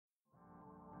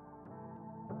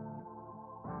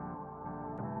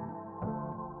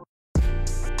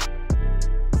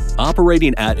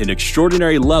Operating at an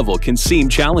extraordinary level can seem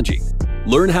challenging.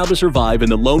 Learn how to survive in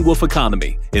the lone wolf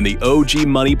economy in the OG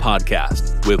Money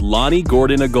podcast with Lonnie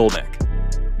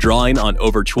Ogulnick. Drawing on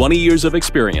over 20 years of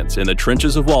experience in the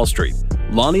trenches of Wall Street,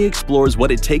 Lonnie explores what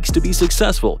it takes to be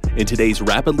successful in today's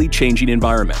rapidly changing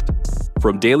environment.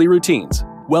 From daily routines,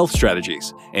 wealth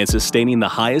strategies, and sustaining the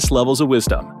highest levels of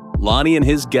wisdom, Lonnie and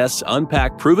his guests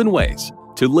unpack proven ways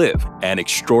to live an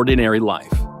extraordinary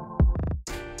life.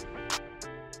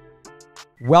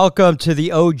 Welcome to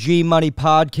the OG Money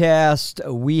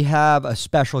Podcast. We have a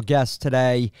special guest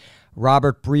today,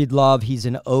 Robert Breedlove. He's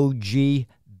an OG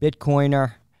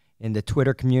Bitcoiner in the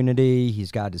Twitter community. He's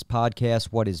got his podcast,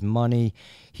 What is Money?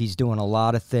 He's doing a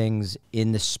lot of things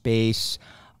in the space.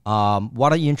 Why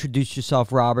don't you introduce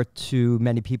yourself, Robert, to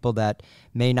many people that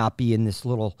may not be in this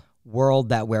little world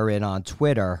that we're in on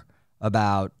Twitter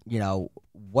about,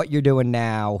 what you're doing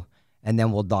now, and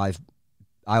then we'll dive.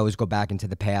 I always go back into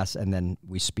the past, and then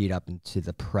we speed up into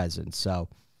the present. So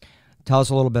tell us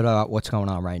a little bit about what's going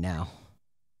on right now.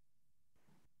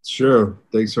 Sure.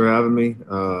 Thanks for having me.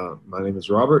 My name is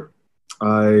Robert.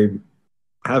 I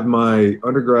have my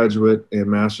undergraduate and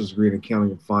master's degree in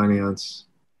accounting and finance.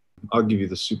 I'll give you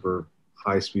the super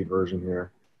high-speed version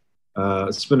here.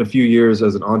 Spent a few years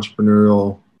as an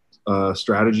entrepreneurial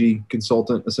strategy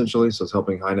consultant, essentially. So it's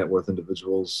helping high net worth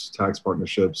individuals, tax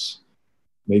partnerships,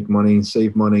 make money,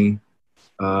 save money.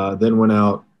 Then went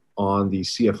out on the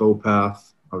CFO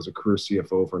path. I was a career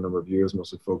CFO for a number of years,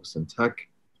 mostly focused in tech.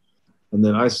 And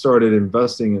then I started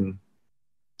investing in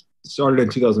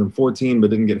 2014, but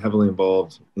didn't get heavily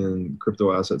involved in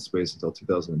crypto asset space until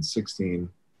 2016.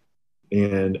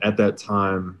 And at that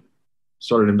time,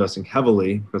 started investing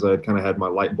heavily because I had kind of had my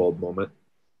light bulb moment.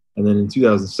 And then in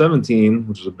 2017,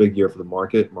 which was a big year for the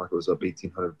market was up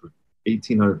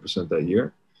 1,800% that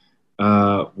year.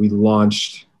 We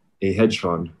launched a hedge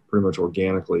fund pretty much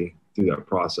organically through that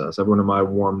process. Everyone in my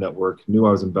warm network knew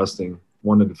I was investing,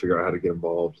 wanted to figure out how to get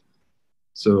involved.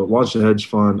 So launched a hedge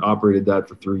fund, operated that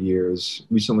for 3 years.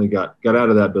 Recently got out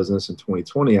of that business in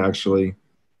 2020, actually,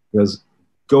 because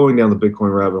going down the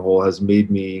Bitcoin rabbit hole has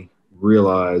made me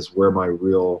realize where my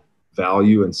real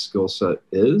value and skill set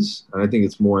is. And I think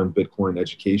it's more in Bitcoin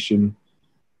education,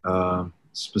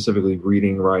 specifically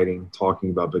reading, writing,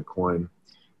 talking about Bitcoin,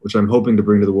 which I'm hoping to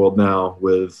bring to the world now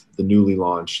with the newly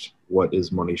launched What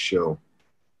is Money show.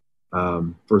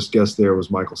 First guest there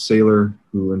was Michael Saylor,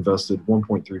 who invested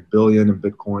 $1.3 billion in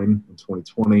Bitcoin in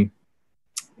 2020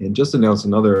 and just announced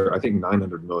another, I think,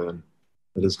 $900 million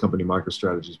that his company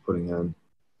MicroStrategy is putting in.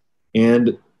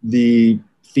 And the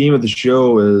theme of the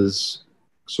show is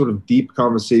sort of deep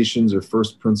conversations or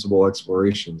first principle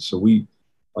exploration. So we,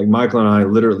 like Michael and I,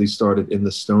 literally started in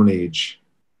the Stone Age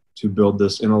to build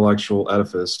this intellectual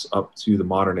edifice up to the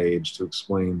modern age to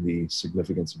explain the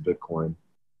significance of Bitcoin.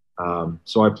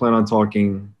 So I plan on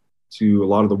talking to a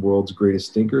lot of the world's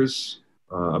greatest thinkers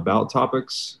about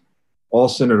topics, all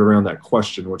centered around that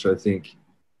question, which I think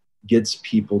gets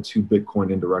people to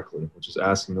Bitcoin indirectly, which is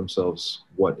asking themselves,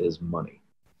 what is money?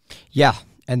 Yeah,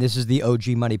 and this is the OG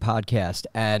Money Podcast.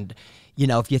 And,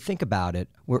 if you think about it,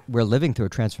 we're living through a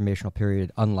transformational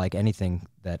period unlike anything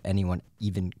that anyone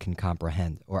even can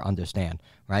comprehend or understand,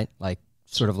 right? Like,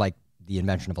 sort of like the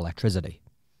invention of electricity.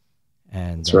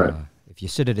 And that's right. If you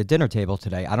sit at a dinner table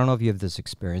today, I don't know if you have this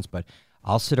experience, but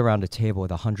I'll sit around a table with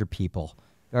 100 people,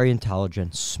 very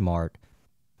intelligent, smart,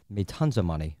 made tons of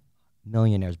money,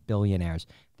 millionaires, billionaires.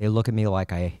 They look at me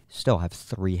like I still have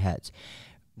 3 heads.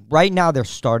 Right now, they're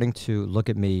starting to look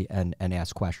at me and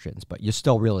ask questions, but you're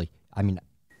still really,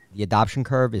 the adoption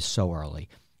curve is so early,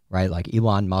 right? Like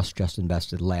Elon Musk just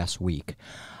invested last week.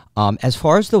 As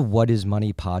far as the What is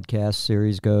Money podcast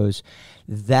series goes,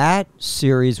 that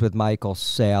series with Michael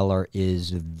Saylor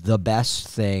is the best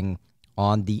thing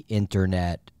on the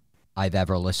internet I've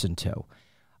ever listened to.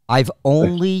 I've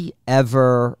only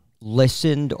ever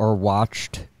listened or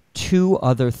watched 2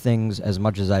 other things as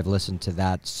much as I've listened to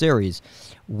that series.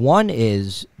 One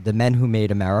is The Men Who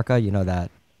Made America,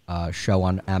 that show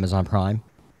on Amazon Prime.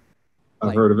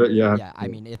 I've heard of it, yeah. Yeah,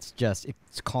 it's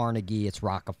Carnegie, it's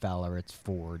Rockefeller, it's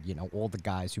Ford, all the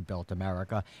guys who built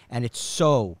America. And it's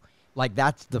so,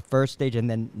 that's the first stage. And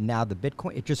then now the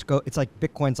Bitcoin, it's like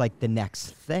Bitcoin's like the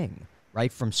next thing,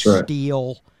 right? From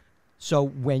steel. So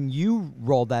when you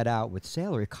rolled that out with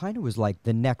Saylor, it kind of was like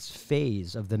the next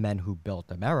phase of the men who built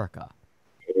America.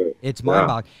 It's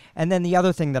mind-boggling. And then the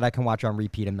other thing that I can watch on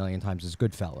repeat a million times is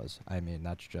Goodfellas.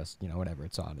 That's just, whatever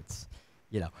it's on. It's,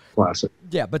 Classic.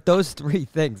 Yeah, but those 3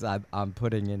 things I'm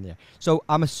putting in there. So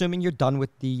I'm assuming you're done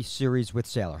with the series with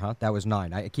Saylor, huh? That was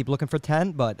 9. I keep looking for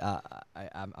 10, but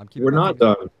I'm keeping. We're not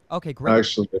done. Okay, great.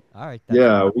 Actually. All right.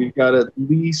 Yeah, we've got at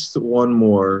least one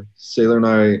more. Saylor and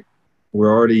I,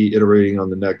 we're already iterating on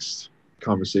the next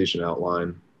conversation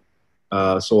outline.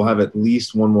 So we'll have at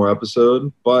least one more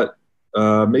episode, but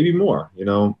maybe more.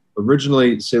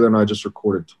 Originally, Saylor and I just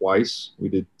recorded twice. We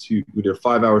did a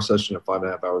 5-hour session, a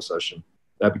 5.5-hour session.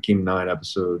 That became 9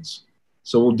 episodes.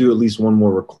 So we'll do at least one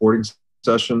more recording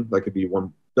session. That could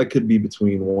be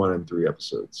between 1 and 3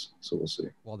 episodes. So we'll see.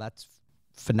 Well, that's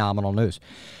phenomenal news.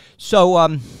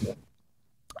 So,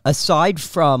 aside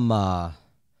from, we're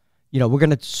going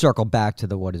to circle back to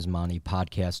the What is Money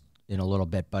podcast in a little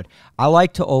bit, but I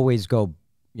like to always go,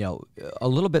 a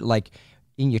little bit like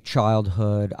in your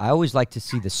childhood. I always like to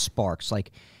see the sparks.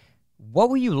 Like,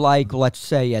 what were you like, let's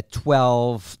say, at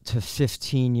 12 to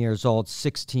 15 years old,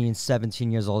 16,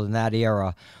 17 years old, in that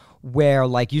era, where,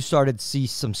 like, you started to see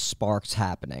some sparks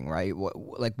happening, right?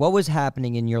 What was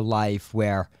happening in your life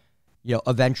where,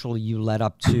 eventually you led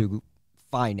up to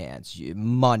finance,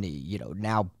 money,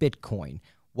 now Bitcoin?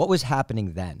 What was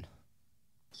happening then?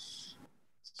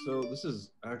 So this is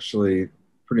actually a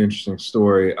pretty interesting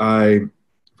story.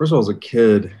 First of all, as a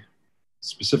kid,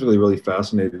 specifically really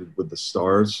fascinated with the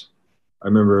stars. I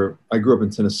remember I grew up in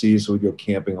Tennessee, so we'd go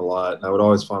camping a lot, and I would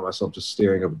always find myself just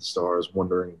staring up at the stars,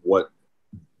 wondering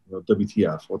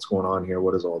WTF, what's going on here?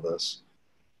 What is all this?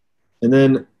 And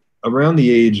then around the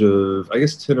age of, I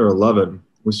guess, 10 or 11,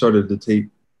 we started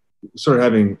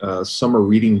having summer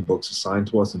reading books assigned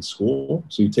to us in school.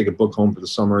 So you take a book home for the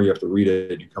summer, you have to read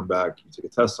it, you come back, you take a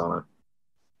test on it.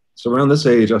 So around this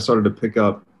age, I started to pick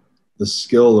up the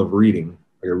skill of reading.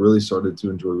 I really started to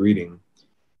enjoy reading.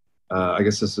 I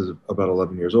guess this is about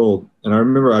 11 years old. And I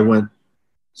remember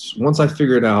once I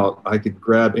figured out I could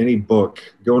grab any book,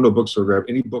 go into a bookstore, grab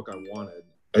any book I wanted,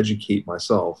 educate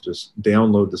myself, just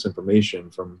download this information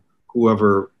from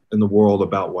whoever in the world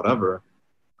about whatever.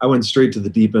 I went straight to the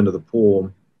deep end of the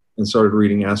pool and started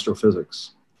reading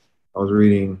astrophysics. I was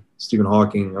reading Stephen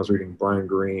Hawking. I was reading Brian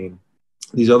Greene,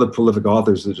 these other prolific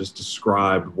authors that just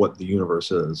described what the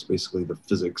universe is, basically the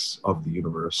physics of the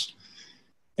universe.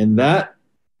 And that,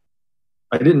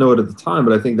 I didn't know it at the time,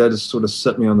 but I think that just sort of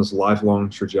set me on this lifelong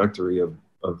trajectory of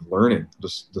learning,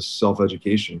 just the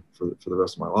self-education for the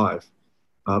rest of my life.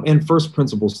 And first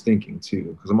principles thinking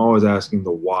too, because I'm always asking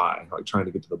the why, like trying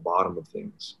to get to the bottom of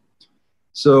things.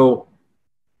 So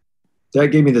that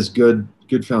gave me this good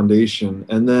foundation.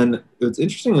 And then it's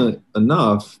interesting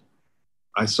enough,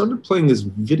 I started playing this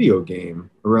video game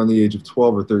around the age of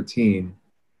 12 or 13.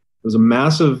 It was a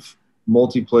massive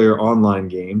multiplayer online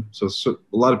game. So a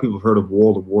lot of people have heard of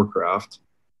World of Warcraft.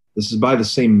 This is by the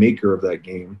same maker of that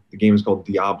game. The game is called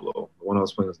Diablo. The one I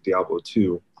was playing was Diablo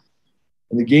 2.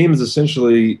 And the game is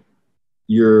essentially,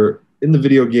 you're in the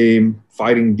video game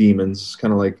fighting demons,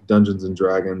 kind of like Dungeons and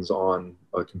Dragons on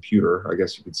a computer, I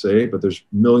guess you could say, but there's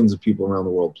millions of people around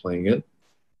the world playing it.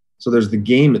 So there's the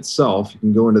game itself. You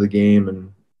can go into the game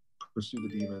and pursue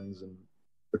the demons and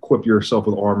equip yourself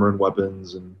with armor and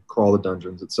weapons and crawl the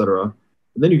dungeons, etc. And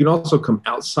then you can also come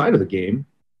outside of the game,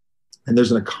 and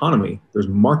there's an economy. There's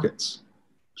markets.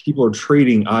 People are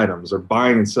trading items. They're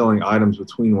buying and selling items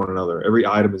between one another. Every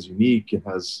item is unique and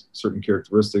has certain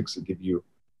characteristics that give you,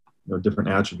 different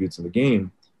attributes in the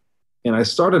game. And I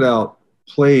started out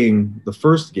playing the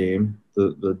first game,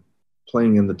 the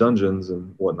playing in the dungeons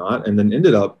and whatnot, and then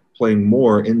ended up playing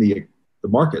more in the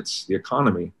markets, the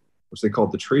economy, which they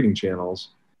called the trading channels.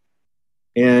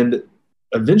 And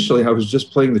eventually I was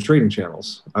just playing the trading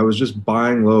channels. I was just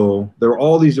buying low. There were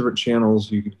all these different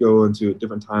channels you could go into at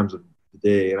different times of the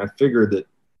day. And I figured that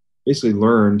basically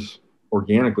learned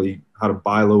organically how to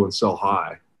buy low and sell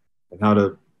high, and how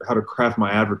to craft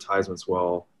my advertisements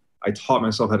well. I taught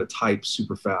myself how to type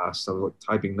super fast. I was like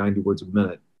typing 90 words a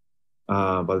minute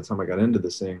by the time I got into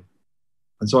this thing.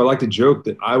 And so I like to joke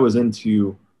that I was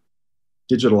into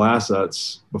digital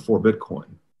assets before Bitcoin.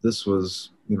 This was,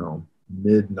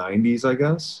 mid 90s, I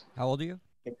guess. How old are you?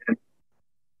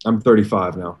 I'm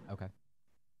 35 now. Okay.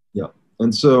 Yeah.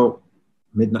 And so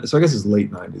so I guess it's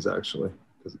late 90s actually.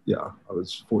 Yeah, I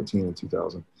was 14 in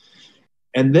 2000.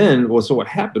 And then, so what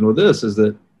happened with this is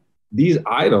that these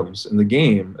items in the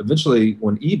game, eventually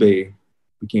when eBay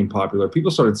became popular,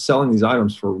 people started selling these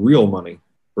items for real money,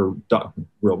 for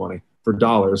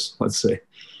dollars, let's say.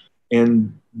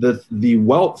 And the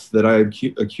wealth that I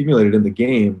accumulated in the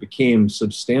game became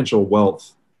substantial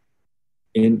wealth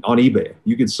on eBay.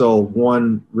 You could sell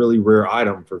one really rare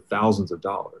item for thousands of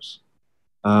dollars.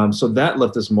 So that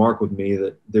left this mark with me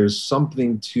that there's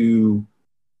something to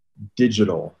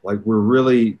digital. Like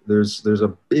there's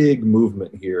a big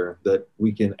movement here that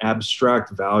we can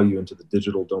abstract value into the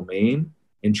digital domain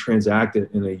and transact it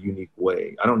in a unique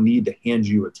way. I don't need to hand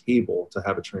you a table to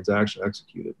have a transaction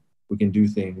executed. We can do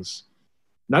things,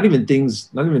 not even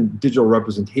digital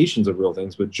representations of real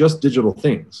things, but just digital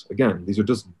things. Again, these are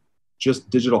just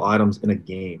digital items in a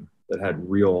game that had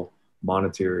real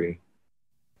monetary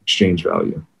exchange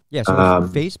value. Yeah, so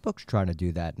Facebook's trying to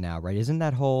do that now, right? Isn't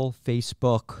that whole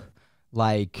Facebook,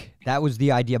 like, that was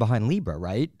the idea behind Libra,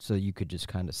 right? So you could just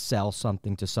kind of sell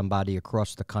something to somebody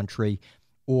across the country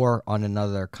or on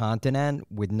another continent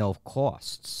with no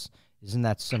costs. Isn't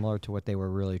that similar to what they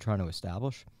were really trying to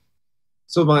establish?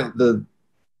 So the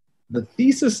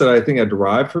thesis that I think I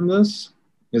derived from this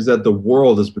is that the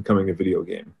world is becoming a video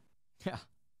game. Yeah.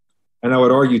 And I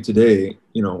would argue today,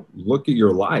 look at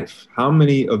your life. How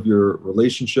many of your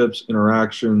relationships,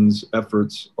 interactions,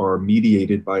 efforts are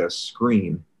mediated by a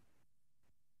screen?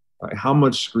 How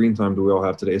much screen time do we all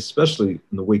have today, especially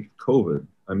in the wake of COVID?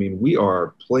 I mean, we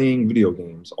are playing video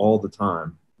games all the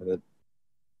time. And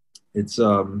it's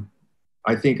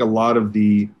I think a lot of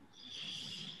the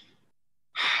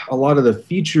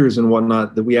features and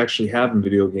whatnot that we actually have in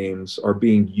video games are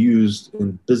being used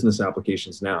in business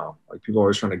applications now. Like, people are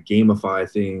always trying to gamify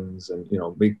things and,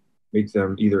 make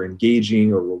them either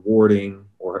engaging or rewarding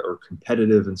or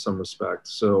competitive in some respect.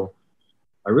 So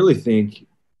I really think,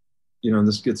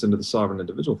 this gets into the sovereign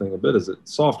individual thing a bit, is that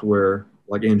software,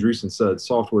 like Andreessen said,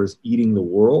 software is eating the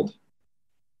world.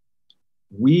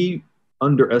 We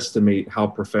underestimate how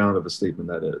profound of a statement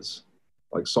that is.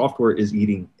 Like, software is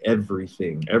eating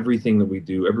everything that we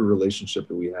do, every relationship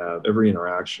that we have, every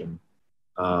interaction.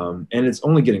 And it's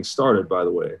only getting started, by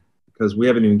the way, because we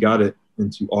haven't even got it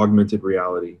into augmented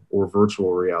reality or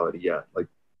virtual reality yet. Like,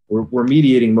 we're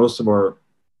mediating most of our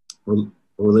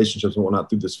relationships and whatnot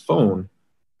through this phone,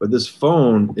 but this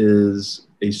phone is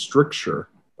a stricture,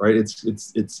 right?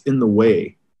 It's in the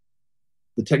way.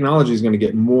 The technology is going to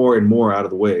get more and more out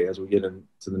of the way as we get into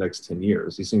the next 10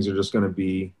 years. These things are just going to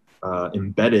be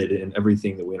embedded in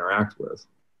everything that we interact with.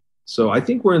 So I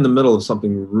think we're in the middle of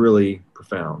something really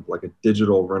profound, like a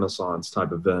digital renaissance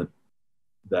type event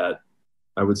that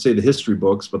I would say the history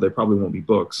books, but they probably won't be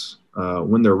books.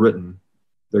 When they're written,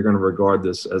 they're going to regard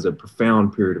this as a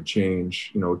profound period of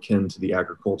change, akin to the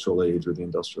agricultural age or the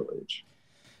industrial age.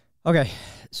 Okay,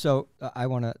 so I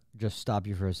want to just stop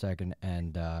you for a second,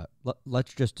 and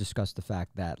let's just discuss the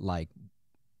fact that, like,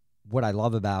 what I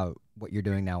love about what you're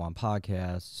doing now on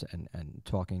podcasts and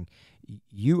talking,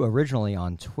 you originally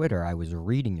on Twitter, I was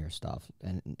reading your stuff,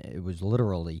 and it was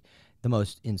literally the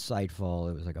most insightful.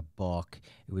 It was like a book.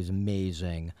 It was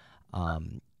amazing.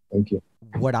 Thank you.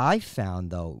 What I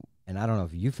found, though, and I don't know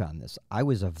if you found this, I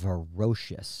was a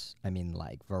voracious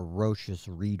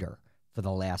reader for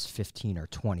the last 15 or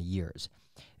 20 years.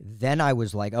 Then I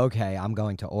was like, okay, I'm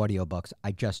going to audiobooks.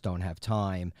 I just don't have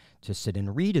time to sit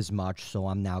and read as much, so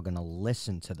I'm now going to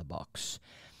listen to the books.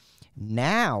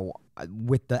 Now,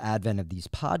 with the advent of these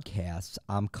podcasts,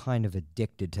 I'm kind of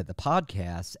addicted to the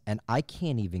podcasts, and I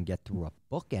can't even get through a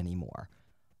book anymore.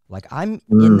 Like, I'm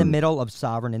in the middle of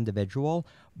Sovereign Individual,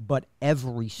 but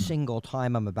every single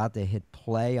time I'm about to hit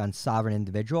play on Sovereign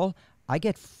Individual, I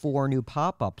get 4 new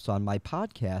pop-ups on my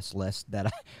podcast list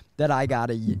that I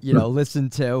gotta listen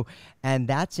to, and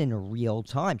that's in real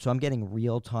time. So I'm getting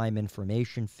real-time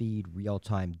information feed,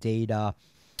 real-time data.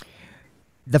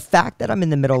 The fact that I'm in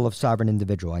the middle of Sovereign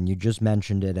Individual, and you just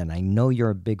mentioned it, and I know you're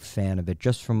a big fan of it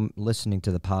just from listening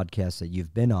to the podcast that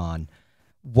you've been on,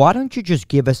 why don't you just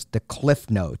give us the cliff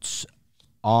notes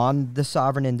on the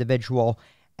Sovereign Individual?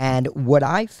 And what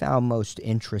I found most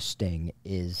interesting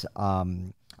is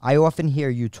I often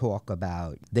hear you talk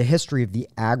about the history of the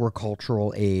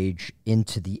agricultural age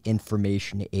into the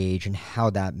information age and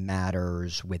how that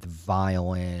matters with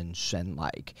violence, and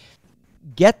like,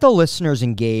 get the listeners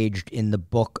engaged in the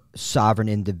book Sovereign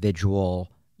Individual,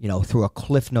 through a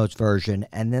Cliff Notes version,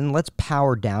 and then let's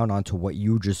power down onto what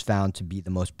you just found to be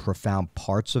the most profound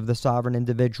parts of the Sovereign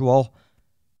Individual.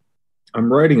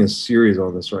 I'm writing a series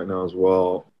on this right now as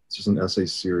well. It's just an essay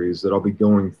series that I'll be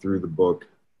going through the book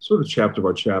sort of chapter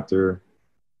by chapter,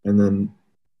 and then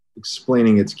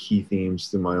explaining its key themes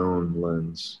through my own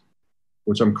lens,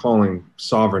 which I'm calling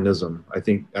sovereignism. I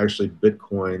think actually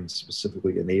Bitcoin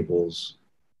specifically enables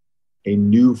a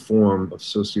new form of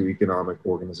socioeconomic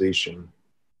organization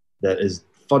that is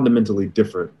fundamentally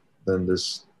different than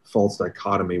this false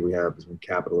dichotomy we have between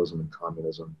capitalism and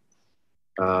communism.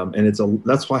 And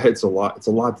that's why it's a lot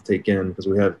to take in, because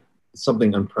we have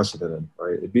something unprecedented,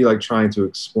 right? It'd be like trying to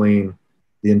explain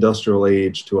the industrial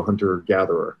age to a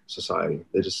hunter-gatherer society.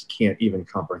 They just can't even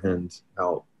comprehend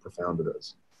how profound it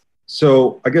is.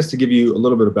 So I guess to give you a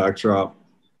little bit of backdrop,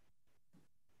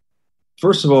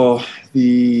 first of all,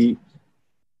 the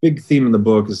big theme in the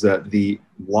book is that the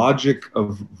logic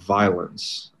of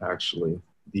violence, actually,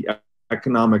 the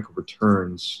economic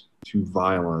returns to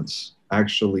violence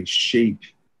actually shape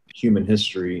human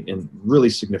history in really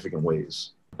significant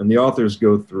ways. And the authors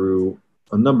go through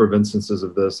a number of instances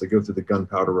of this. They go through the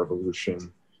gunpowder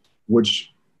revolution,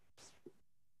 which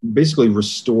basically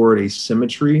restored a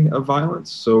symmetry of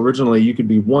violence. So originally you could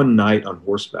be one night on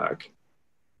horseback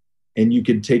and you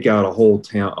could take out a whole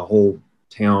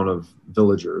town of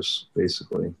villagers,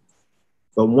 basically.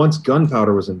 But once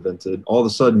gunpowder was invented, all of a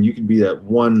sudden you could be that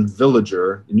one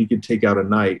villager and you could take out a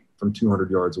knight from 200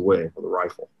 yards away with a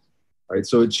rifle, right?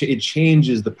 So it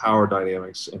changes the power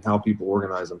dynamics and how people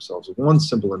organize themselves with one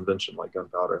simple invention like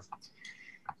gunpowder.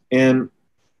 And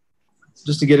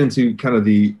just to get into kind of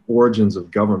the origins of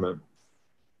government,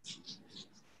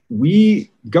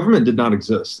 government did not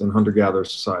exist in hunter-gatherer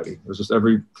society. It was just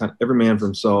every man for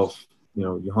himself. You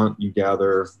know, you hunt, you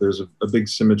gather. There's a big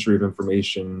symmetry of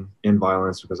information and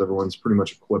violence because everyone's pretty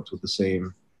much equipped with the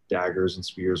same daggers and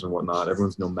spears and whatnot.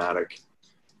 Everyone's nomadic.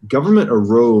 Government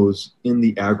arose in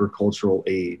the agricultural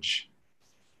age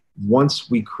once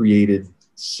we created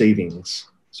savings.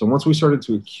 So once we started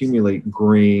to accumulate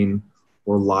grain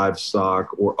or livestock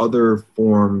or other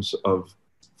forms of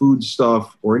food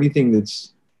stuff or anything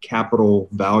that's capital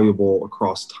valuable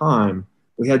across time,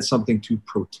 we had something to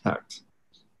protect.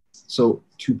 So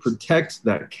to protect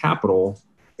that capital,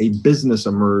 a business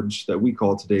emerged that we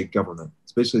call today government.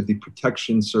 It's basically the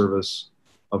protection service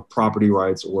of property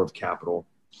rights or of capital.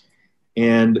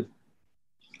 And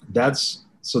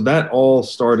that all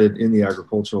started in the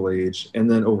agricultural age. And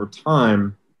then over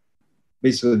time,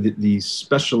 basically the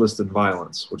specialisted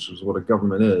violence, which is what a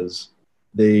government is,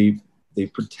 they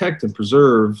protect and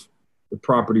preserve the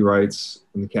property rights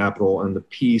and the capital and the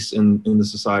peace in the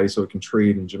society so it can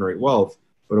trade and generate wealth.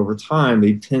 But over time,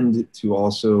 they tend to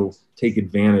also take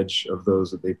advantage of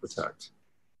those that they protect.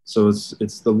 So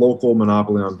it's the local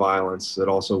monopoly on violence that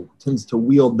also tends to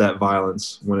wield that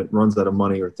violence when it runs out of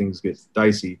money or things get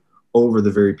dicey over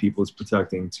the very people it's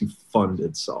protecting to fund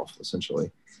itself, essentially.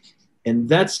 And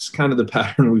that's kind of the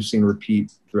pattern we've seen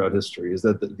repeat throughout history, is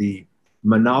that the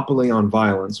monopoly on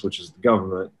violence, which is the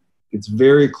government, gets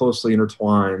very closely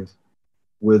intertwined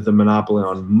with the monopoly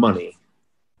on money,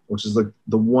 which is like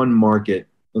the one market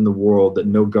in the world that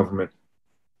no government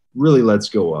really lets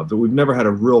go of. But we've never had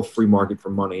a real free market for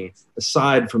money.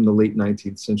 Aside from the late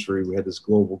 19th century, we had this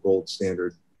global gold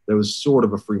standard that was sort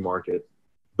of a free market,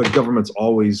 but governments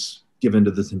always give in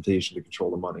to the temptation to control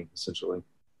the money, essentially.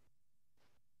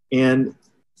 And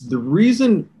the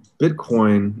reason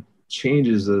Bitcoin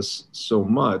changes this so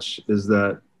much is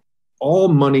that all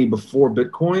money before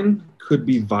Bitcoin could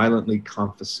be violently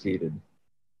confiscated.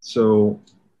 So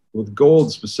with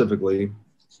gold specifically,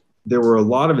 there were a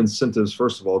lot of incentives,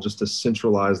 first of all, just to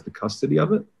centralize the custody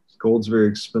of it. Gold's very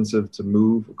expensive to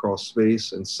move across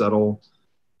space and settle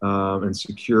and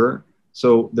secure.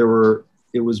 So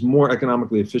it was more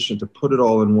economically efficient to put it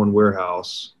all in one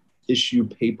warehouse, issue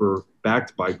paper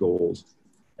backed by gold,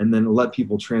 and then let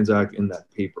people transact in that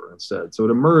paper instead. So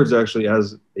it emerged actually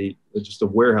as just a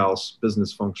warehouse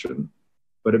business function,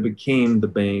 but it became the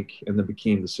bank and then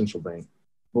became the central bank.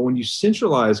 But when you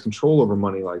centralize control over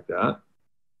money like that,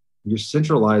 you're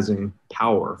centralizing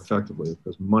power effectively,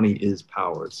 because money is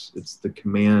power. It's the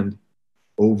command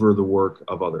over the work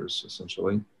of others,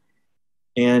 essentially.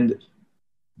 And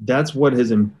that's what has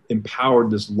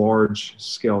empowered this large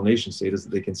scale nation state, is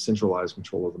that they can centralize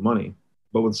control of the money.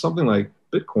 But with something like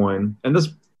Bitcoin, and that's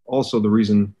also the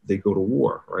reason they go to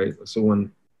war, right? So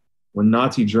when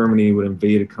Nazi Germany would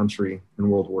invade a country in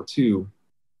World War II,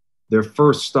 their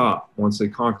first stop, once they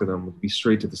conquer them, would be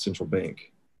straight to the central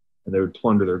bank, and they would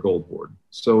plunder their gold hoard.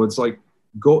 So it's like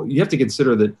gold. You have to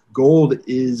consider that gold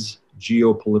is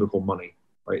geopolitical money,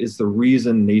 right? It's the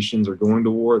reason nations are going to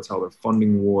war. It's how they're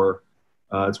funding war.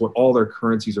 It's what all their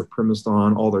currencies are premised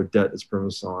on. All their debt is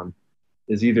premised on,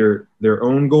 is either their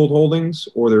own gold holdings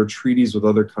or their treaties with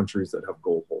other countries that have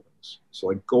gold holdings. So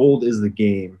like gold is the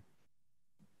game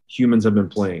humans have been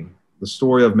playing. The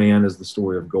story of man is the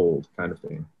story of gold, kind of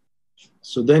thing.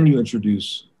 So then you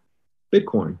introduce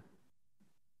Bitcoin.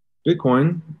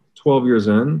 Bitcoin, 12 years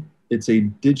in, it's a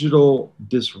digital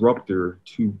disruptor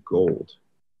to gold.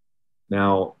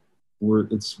 Now,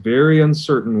 it's very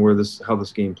uncertain how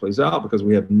this game plays out, because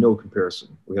we have no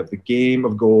comparison. We have the game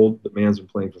of gold that man's been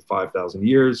playing for 5,000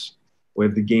 years. We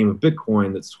have the game of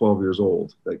Bitcoin that's 12 years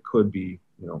old that could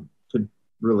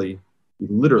really be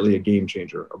literally a game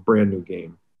changer, a brand new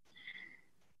game.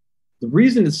 The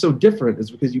reason it's so different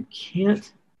is because you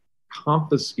can't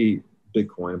confiscate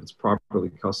Bitcoin if it's properly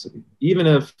custodied. Even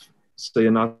if say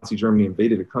a Nazi Germany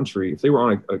invaded a country, if they were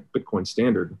on a Bitcoin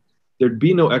standard, there'd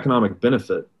be no economic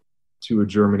benefit to a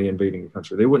Germany invading a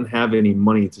country. They wouldn't have any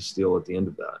money to steal at the end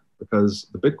of that, because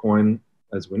the Bitcoin,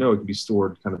 as we know, it can be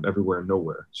stored kind of everywhere and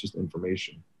nowhere. It's just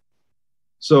information.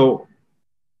 So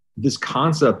this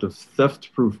concept of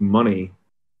theft-proof money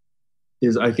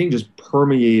is, I think, just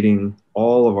permeating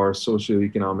all of our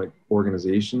socioeconomic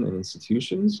organization and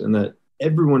institutions, and that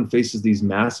everyone faces these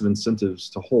massive incentives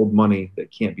to hold money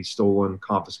that can't be stolen,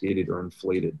 confiscated, or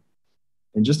inflated.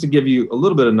 And just to give you a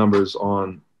little bit of numbers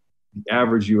on the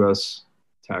average US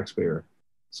taxpayer.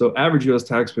 So average US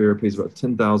taxpayer pays about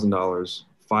 $10,000,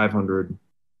 $500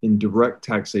 in direct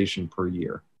taxation per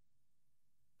year.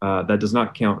 That does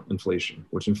not count inflation,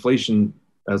 which inflation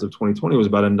as of 2020 was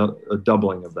about a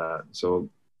doubling of that. So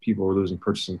people were losing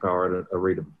purchasing power at a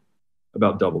rate of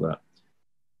about double that.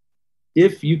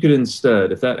 If you could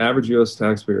instead, if that average US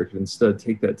taxpayer could instead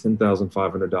take that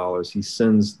 $10,500 he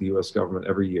sends the US government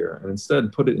every year and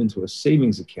instead put it into a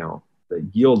savings account that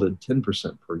yielded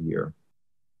 10% per year,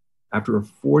 after a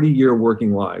 40-year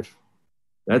working life,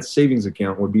 that savings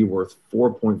account would be worth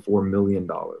 $4.4 million.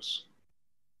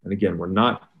 And again, we're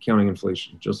not counting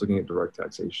inflation, just looking at direct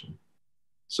taxation.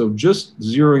 So just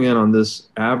zeroing in on this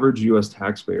average US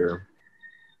taxpayer,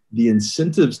 the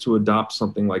incentives to adopt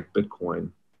something like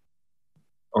Bitcoin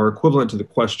are equivalent to the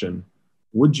question,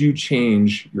 would you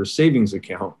change your savings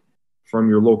account from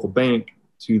your local bank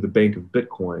to the Bank of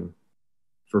Bitcoin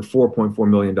for $4.4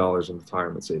 million in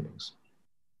retirement savings?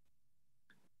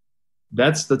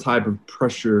 That's the type of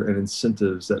pressure and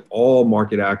incentives that all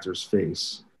market actors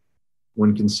face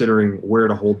when considering where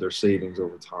to hold their savings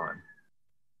over time.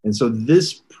 And so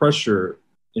this pressure,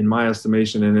 in my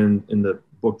estimation, and in the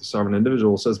book, The Sovereign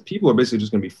Individual, says people are basically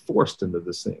just going to be forced into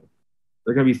this thing.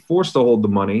 They're going to be forced to hold the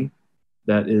money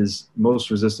that is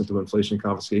most resistant to inflation and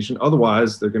confiscation.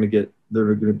 Otherwise, they're going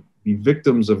to be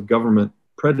victims of government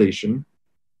predation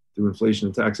through inflation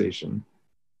and taxation.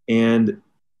 And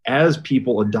as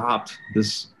people adopt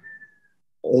this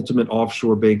ultimate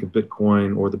offshore Bank of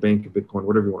Bitcoin, or the Bank of Bitcoin,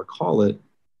 whatever you want to call it,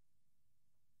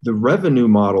 the revenue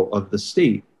model of the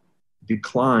state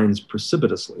declines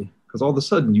precipitously, because all of a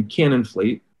sudden you can't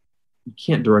inflate, you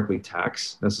can't directly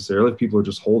tax necessarily if people are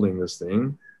just holding this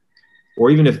thing.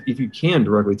 Or even if you can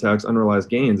directly tax unrealized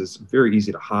gains, it's very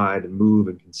easy to hide and move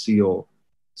and conceal.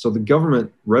 So the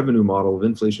government revenue model of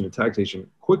inflation and taxation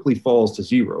quickly falls to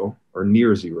zero or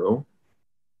near zero.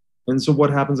 And so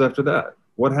what happens after that?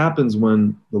 What happens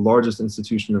when the largest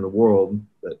institution in the world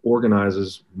that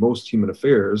organizes most human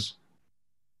affairs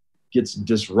gets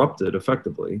disrupted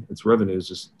effectively? Its revenues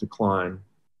just decline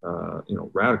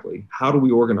radically. How do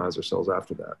we organize ourselves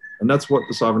after that? And that's what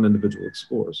the Sovereign Individual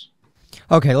explores.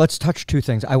 Okay, let's touch two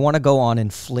things. I want to go on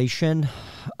inflation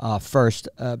first,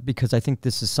 because I think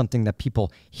this is something that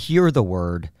people hear the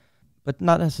word, but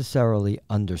not necessarily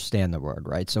understand the word,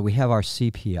 right? So we have our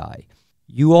CPI.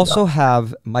 You also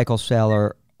have Michael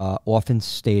Saylor often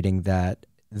stating that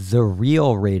the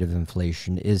real rate of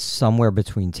inflation is somewhere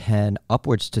between 10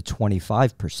 upwards to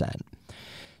 25%.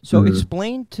 So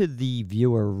explain to the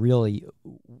viewer really,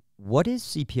 what is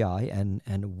CPI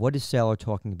and what is Saylor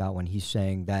talking about when he's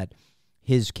saying that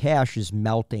his cash is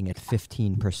melting at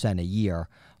 15% a year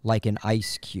like an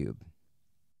ice cube?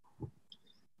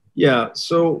 Yeah,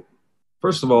 so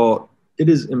first of all, it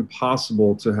is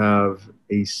impossible to have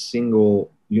a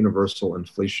single universal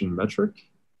inflation metric.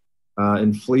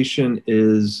 Inflation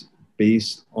is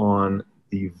based on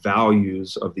the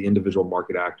values of the individual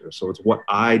market actor. So it's what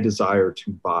I desire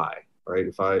to buy, right?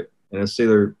 And as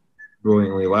Saylor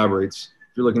brilliantly elaborates,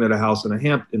 if you're looking at a house in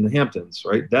the Hamptons,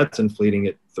 right, that's inflating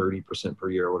at 30% per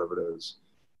year or whatever it is.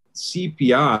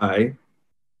 CPI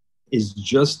is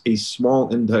just a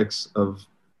small index of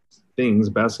things,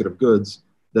 a basket of goods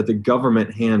that the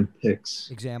government hand picks.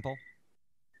 Example?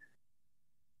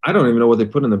 I don't even know what they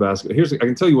put in the basket. I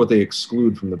can tell you what they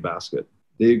exclude from the basket.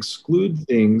 They exclude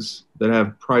things that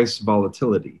have price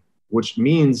volatility, which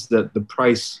means that the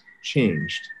price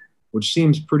changed, which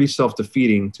seems pretty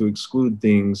self-defeating to exclude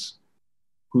things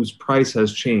whose price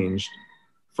has changed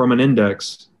from an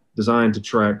index designed to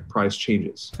track price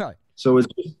changes. Right. So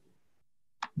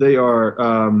they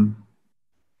are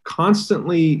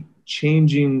constantly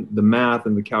changing the math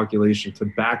and the calculation to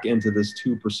back into this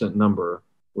 2% number,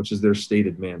 which is their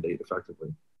stated mandate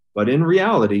effectively. But in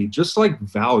reality, just like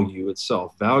value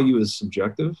itself, value is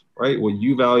subjective, right? What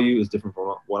you value is different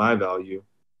from what I value.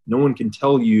 No one can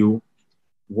tell you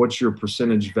what your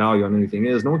percentage value on anything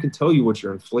is. No one can tell you what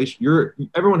your inflation,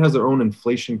 everyone has their own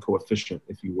inflation coefficient,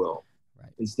 if you will.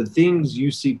 Right. It's the things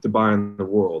you seek to buy in the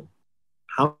world.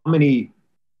 How many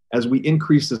as we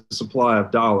increase the supply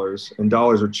of dollars, and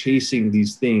dollars are chasing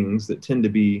these things that tend to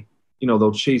be,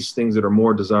 they'll chase things that are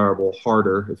more desirable,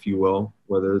 harder, if you will,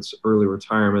 whether it's early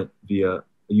retirement via a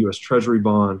U.S. Treasury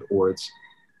bond, or it's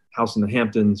house in the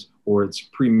Hamptons, or it's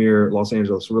premier Los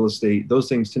Angeles real estate. Those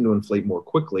things tend to inflate more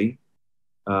quickly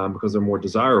because they're more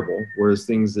desirable, whereas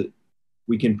things that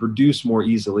we can produce more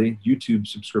easily, YouTube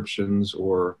subscriptions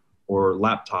or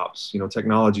laptops,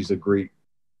 technology is a great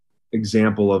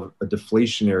example of a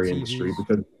deflationary industry,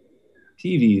 because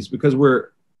TVs, because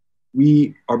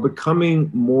we are becoming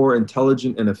more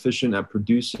intelligent and efficient at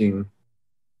producing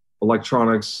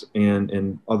electronics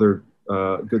and other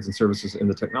goods and services in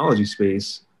the technology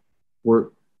space. We're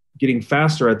getting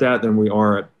faster at that than we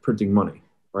are at printing money,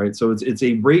 right? So it's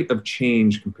a rate of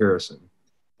change comparison.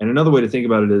 And another way to think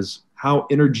about it is, how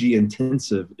energy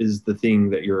intensive is the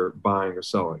thing that you're buying or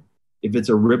selling? If it's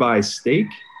a ribeye steak,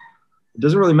 it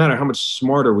doesn't really matter how much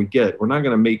smarter we get. We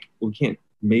can't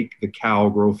make the cow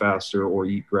grow faster or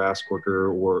eat grass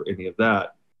quicker or any of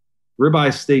that.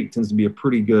 Ribeye steak tends to be a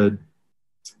pretty good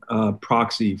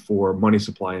proxy for money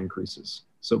supply increases.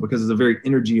 So because it's a very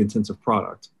energy intensive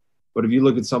product. But if you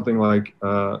look at something like,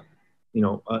 an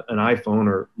iPhone,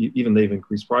 or even they've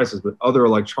increased prices, but other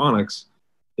electronics,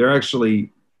 they're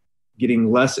actually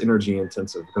getting less energy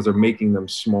intensive because they're making them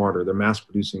smarter. They're mass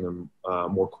producing them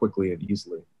more quickly and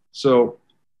easily. So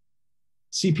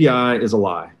CPI is a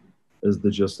lie, is the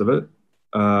gist of it.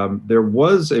 There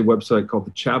was a website called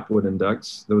the Chapwood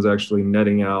Index that was actually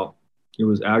netting out, it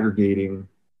was aggregating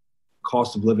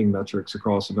cost of living metrics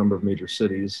across a number of major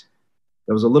cities.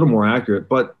 That was a little more accurate,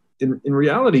 but in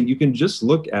reality, you can just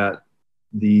look at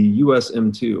the US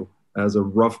M2 as a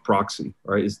rough proxy,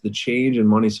 right? It's the change in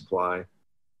money supply.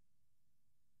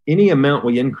 Any amount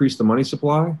we increase the money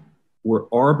supply, we're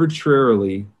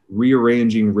arbitrarily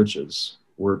rearranging riches.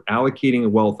 We're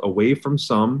allocating wealth away from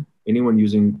anyone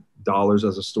using dollars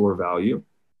as a store value,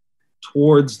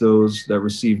 towards those that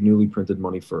receive newly printed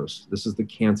money first. This is the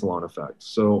Cantillon effect.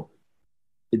 So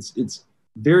it's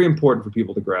very important for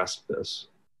people to grasp this.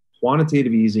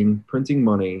 Quantitative easing, printing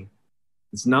money,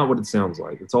 it's not what it sounds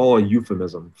like. It's all a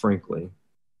euphemism, frankly.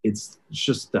 It's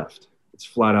just theft. It's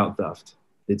flat out theft.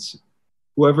 It's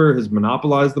whoever has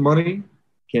monopolized the money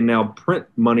can now print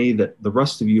money that the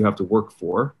rest of you have to work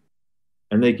for,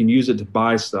 and they can use it to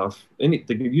buy stuff. They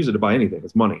can use it to buy anything.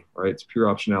 It's money, right? It's pure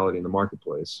optionality in the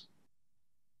marketplace.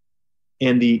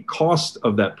 And the cost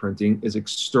of that printing is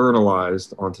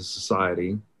externalized onto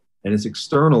society, and it's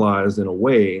externalized in a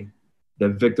way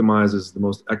that victimizes the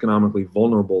most economically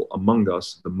vulnerable among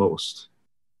us the most.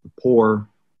 The poor,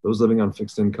 those living on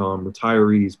fixed income,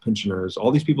 retirees, pensioners, all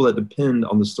these people that depend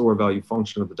on the store value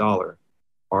function of the dollar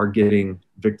are getting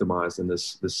victimized in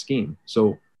this scheme.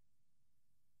 So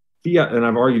fiat, and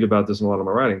I've argued about this in a lot of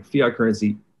my writing, fiat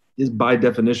currency is by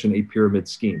definition a pyramid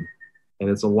scheme.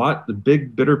 And it's the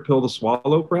big bitter pill to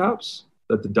swallow, perhaps,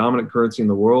 that the dominant currency in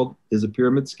the world is a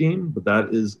pyramid scheme, but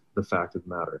that is the fact of the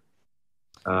matter.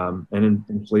 And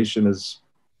inflation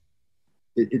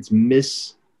it's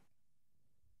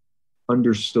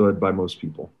misunderstood by most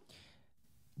people.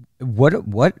 What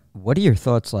are your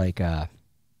thoughts like?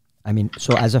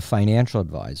 So as a financial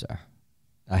advisor,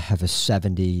 I have a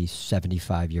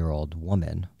 75-year-old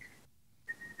woman,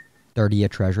 30-year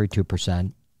treasury,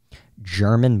 2%.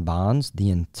 German bonds, the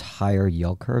entire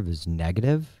yield curve is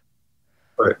negative.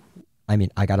 Right.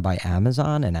 I got to buy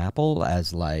Amazon and Apple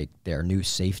as like their new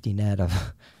safety net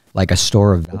of like a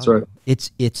store of value. That's right.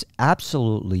 It's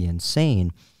absolutely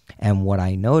insane. And what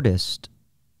I noticed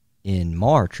in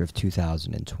March of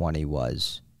 2020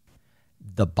 was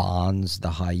the bonds,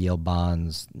 the high yield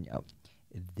bonds,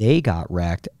 they got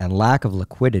wrecked, and lack of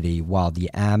liquidity, while the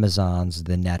Amazons,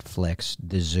 the Netflix,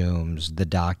 the Zooms, the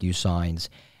DocuSigns,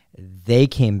 they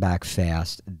came back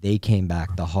fast. They came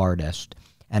back the hardest.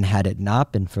 And had it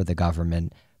not been for the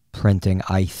government printing,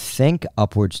 I think,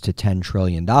 upwards to $10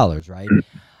 trillion, right?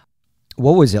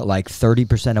 What was it, like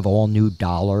 30% of all new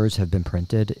dollars have been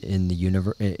printed in the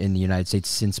United States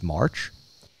since March?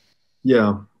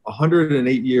 Yeah,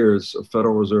 108 years of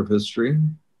Federal Reserve history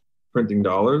printing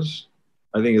dollars.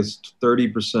 I think it's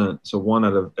 30%. So one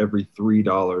out of every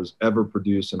 $3 ever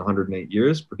produced in 108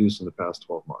 years produced in the past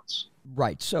 12 months.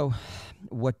 Right. So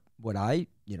what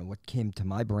came to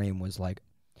my brain was like,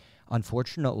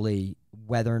 unfortunately,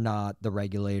 whether or not the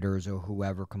regulators or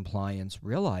whoever compliance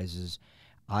realizes,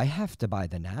 I have to buy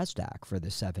the NASDAQ for the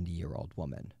 70-year-old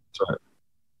woman. That's right.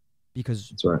 Because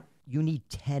That's right. You need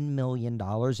 $10 million in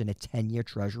a 10-year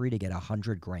treasury to get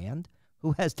 $100,000.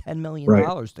 Who has $10 million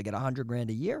to get $100,000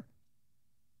 a year?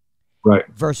 Right.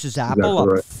 Versus Apple up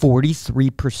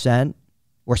 43%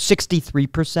 or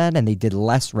 63%, and they did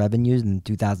less revenues in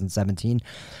 2017.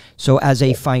 So as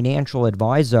a financial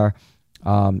advisor,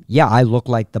 yeah, I look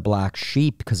like the black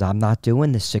sheep because I'm not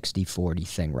doing the 60-40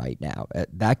 thing right now.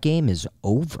 That game is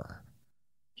over.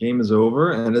 Game is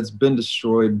over, and it's been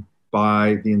destroyed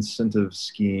by the incentive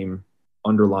scheme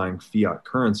underlying fiat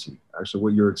currency. Actually,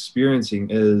 what you're experiencing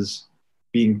is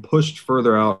being pushed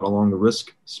further out along the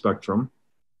risk spectrum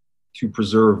to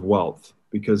preserve wealth,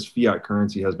 because fiat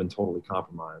currency has been totally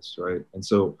compromised, right? And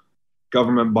so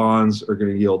government bonds are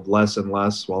going to yield less and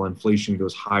less while inflation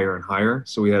goes higher and higher.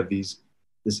 So we have this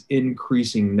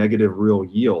increasing negative real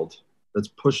yield that's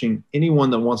pushing anyone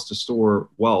that wants to store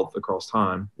wealth across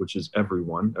time, which is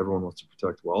everyone wants to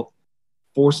protect wealth,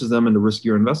 forces them into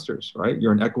riskier investors, right?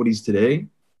 You're in equities today.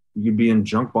 You could be in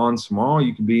junk bonds tomorrow.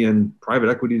 You could be in private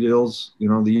equity deals,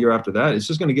 the year after that. It's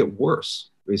just going to get worse,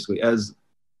 basically. As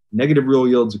negative real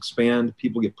yields expand,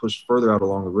 people get pushed further out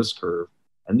along the risk curve.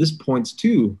 And this points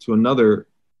to another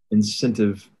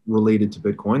incentive related to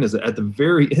Bitcoin, is that at the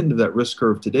very end of that risk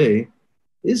curve today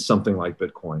is something like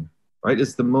Bitcoin, right?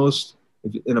 It's the most,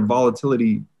 in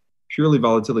a purely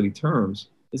volatility terms,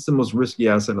 it's the most risky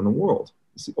asset in the world.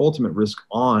 It's the ultimate risk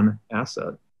on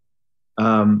asset.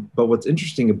 But what's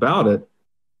interesting about it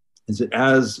is that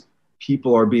as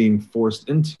people are being forced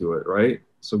into it, right?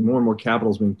 So more and more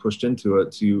capital is being pushed into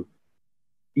it to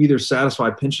either satisfy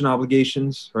pension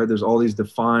obligations, right? There's all these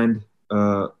defined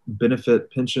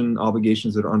benefit pension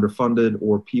obligations that are underfunded,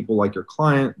 or people like your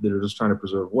client that are just trying to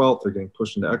preserve wealth. They're getting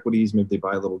pushed into equities. Maybe they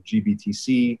buy a little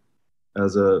GBTC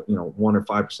as a 1 or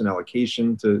 5%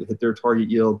 allocation to hit their target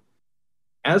yield.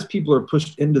 As people are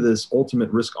pushed into this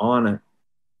ultimate risk on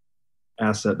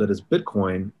asset that is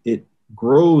Bitcoin, it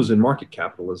grows in market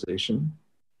capitalization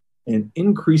and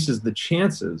increases the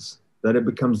chances that it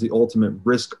becomes the ultimate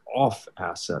risk off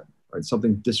asset, right?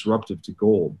 Something disruptive to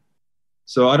gold.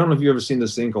 So I don't know if you've ever seen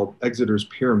this thing called Exeter's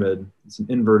Pyramid. It's an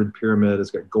inverted pyramid.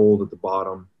 It's got gold at the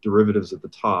bottom, derivatives at the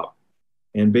top.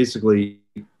 And basically,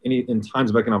 in times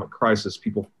of economic crisis,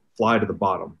 people fly to the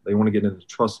bottom. They want to get into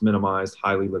trust minimized,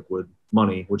 highly liquid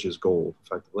money, which is gold,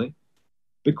 effectively.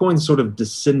 Bitcoin's sort of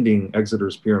descending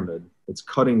Exeter's Pyramid. It's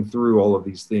cutting through all of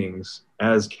these things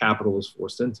as capital is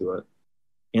forced into it.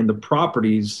 And the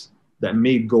properties that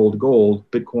made gold,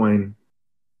 Bitcoin,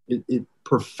 it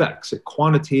perfects it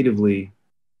quantitatively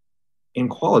and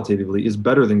qualitatively, is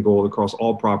better than gold across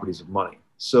all properties of money.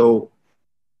 So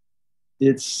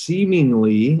it's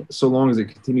seemingly, so long as it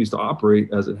continues to operate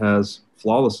as it has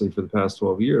flawlessly for the past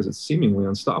 12 years, it's seemingly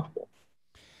unstoppable.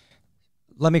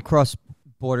 Let me cross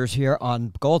borders here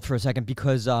on gold for a second,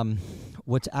 because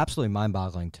what's absolutely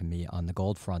mind-boggling to me on the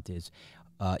gold front is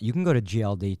you can go to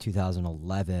GLD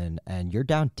 2011 and you're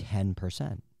down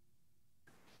 10%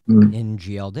 in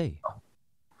GLD.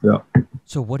 Yeah.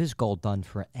 So what has gold done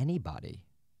for anybody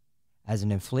as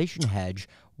an inflation hedge,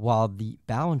 while the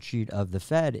balance sheet of the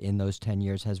Fed in those 10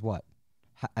 years has what?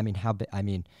 4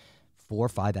 or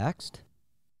 5x'd?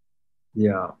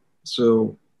 Yeah.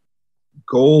 So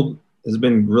gold has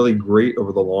been really great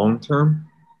over the long term,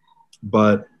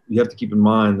 but you have to keep in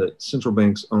mind that central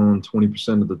banks own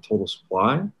 20% of the total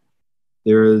supply.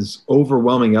 There is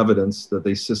overwhelming evidence that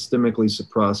they systemically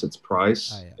suppress its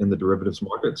price in the derivatives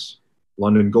markets.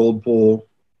 London Gold Pool.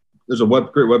 There's a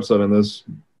great website on this.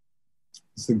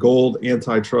 It's the Gold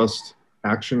Antitrust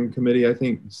Action Committee, I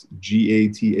think. It's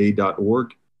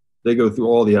gata.org. They go through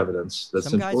all the evidence.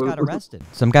 Some guys got arrested.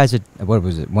 Some guys at, what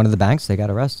was it, one of the banks, they got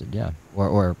arrested, yeah.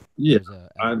 Yeah.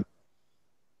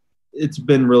 It's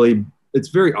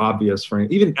very obvious,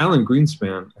 Frank. Even Alan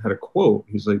Greenspan had a quote.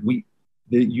 He's like,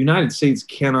 the United States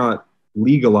cannot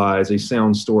legalize a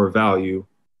sound store of value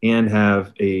and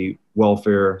have a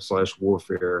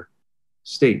welfare/warfare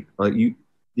state. Like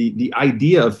the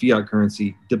idea of fiat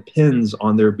currency depends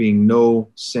on there being no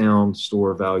sound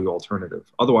store of value alternative.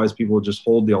 Otherwise, people would just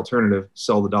hold the alternative,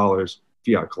 sell the dollars,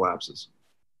 fiat collapses.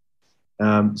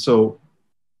 So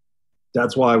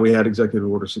that's why we had Executive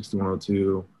Order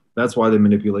 6102. That's why they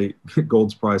manipulate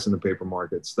gold's price in the paper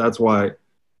markets. That's why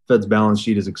Fed's balance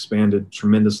sheet has expanded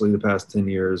tremendously the past 10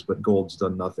 years, but gold's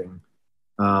done nothing.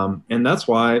 And that's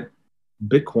why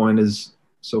Bitcoin is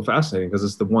so fascinating, because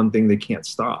it's the one thing they can't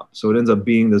stop. So it ends up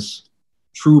being this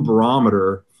true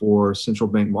barometer for central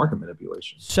bank market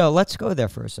manipulation. So let's go there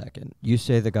for a second. You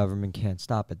say the government can't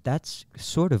stop it. That's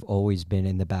sort of always been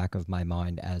in the back of my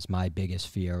mind as my biggest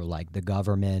fear, like the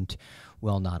government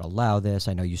will not allow this.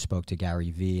 I know you spoke to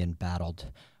Gary Vee and battled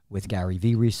with Gary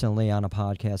Vee recently on a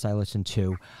podcast I listened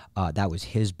to. That was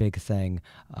his big thing.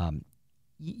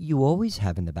 You always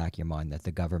have in the back of your mind that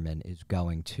the government is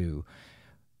going to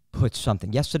put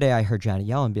something. Yesterday I heard Janet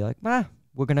Yellen be like,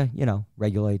 we're going to,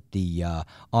 regulate the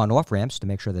on-off ramps to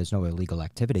make sure there's no illegal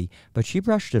activity. But she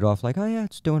brushed it off like, oh, yeah,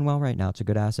 it's doing well right now. It's a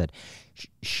good asset.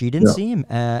 She didn't see him.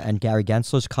 And Gary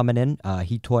Gensler's coming in.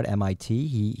 He taught MIT.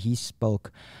 He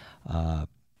spoke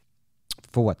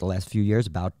for the last few years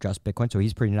about just Bitcoin. So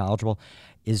he's pretty knowledgeable.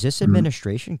 Is this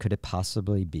administration, could it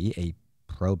possibly be a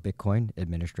pro-Bitcoin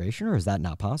administration, or is that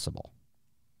not possible?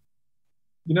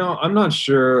 I'm not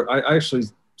sure. I actually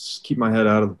keep my head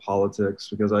out of the politics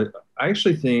because I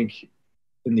actually think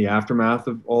in the aftermath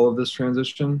of all of this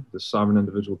transition, the sovereign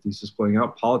individual thesis playing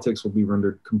out, politics will be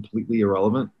rendered completely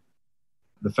irrelevant.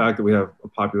 The fact that we have a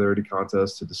popularity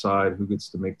contest to decide who gets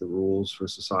to make the rules for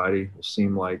society will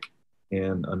seem like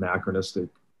an anachronistic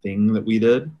thing that we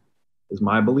did, is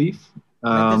my belief.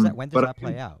 When does that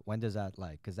play out? When does that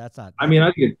because that's not. I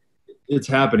think it's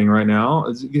happening right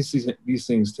now. These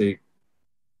things take.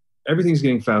 Everything's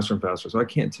getting faster and faster. So I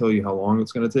can't tell you how long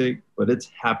it's going to take, but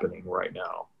it's happening right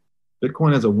now.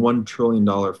 Bitcoin has a $1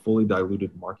 trillion fully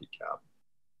diluted market cap.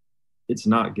 It's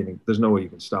not there's no way you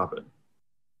can stop it.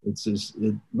 It's just,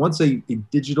 once a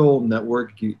digital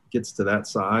network gets to that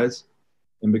size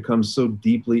and becomes so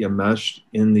deeply enmeshed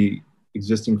in the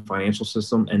existing financial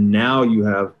system, and now you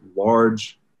have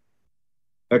large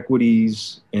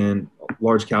equities and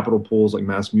large capital pools like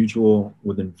Mass Mutual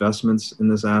with investments in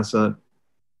this asset.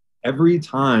 Every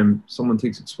time someone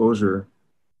takes exposure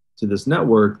to this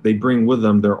network, they bring with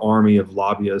them their army of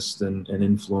lobbyists and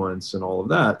influence and all of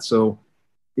that. So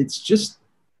it's just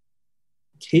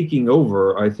taking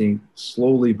over, I think,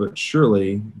 slowly but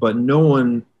surely. But no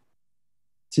one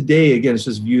today, again, it's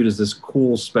just viewed as this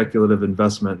cool speculative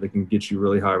investment that can get you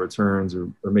really high returns or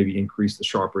maybe increase the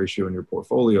Sharpe ratio in your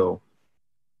portfolio.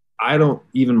 I don't,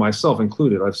 even myself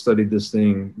included, I've studied this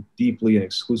thing deeply and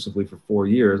exclusively for 4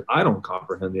 years. I don't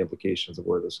comprehend the implications of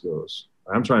where this goes.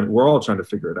 We're all trying to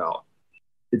figure it out.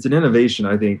 It's an innovation,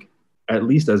 I think, at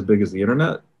least as big as the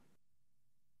internet,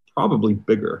 probably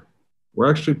bigger.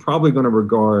 We're actually probably going to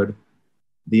regard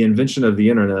the invention of the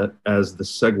internet as the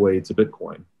segue to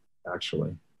Bitcoin,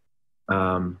 actually.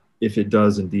 If it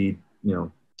does indeed,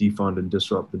 defund and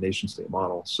disrupt the nation state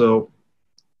model. So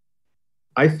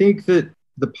I think that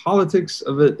the politics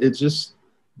of it, it's just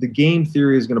the game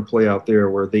theory is going to play out there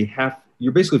where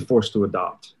you're basically forced to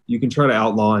adopt. You can try to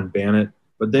outlaw and ban it,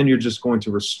 but then you're just going to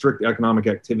restrict economic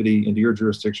activity into your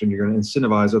jurisdiction. You're going to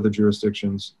incentivize other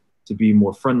jurisdictions to be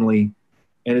more friendly.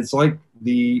 And it's like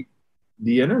the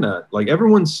internet, like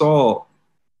every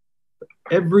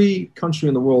country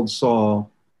in the world saw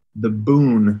the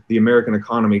boon the American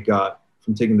economy got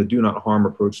from taking the do not harm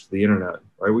approach to the internet,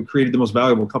 right? We created the most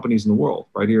valuable companies in the world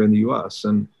right here in the US.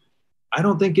 And I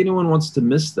don't think anyone wants to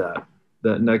miss that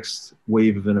next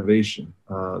wave of innovation,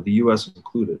 the US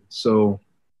included. So,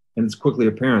 and it's quickly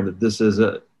apparent that this is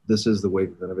it. This is the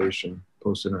wave of innovation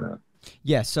post-internet.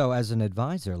 Yeah, so as an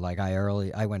advisor,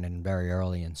 I went in very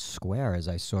early in Square as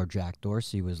I saw Jack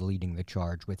Dorsey was leading the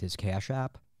charge with his Cash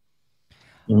App.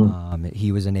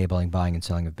 He was enabling buying and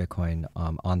selling of Bitcoin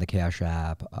on the Cash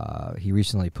App. He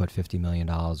recently put $50 million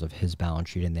of his balance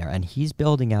sheet in there, and he's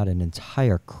building out an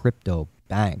entire crypto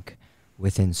bank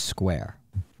within Square,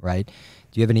 right?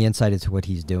 Do you have any insight into what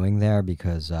he's doing there?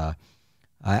 Because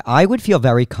I would feel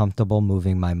very comfortable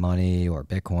moving my money or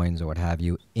Bitcoins or what have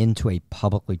you into a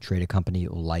publicly traded company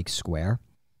like Square,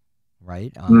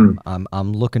 right?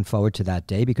 I'm looking forward to that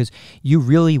day because you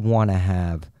really want to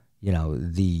have,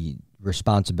 the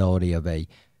responsibility of a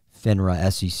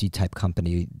FINRA SEC type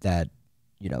company that,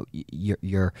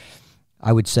 you're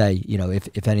I would say,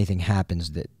 if anything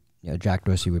happens that, Jack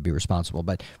Dorsey would be responsible.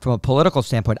 But from a political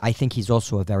standpoint, I think he's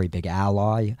also a very big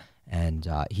ally, and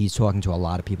he's talking to a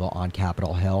lot of people on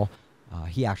Capitol Hill.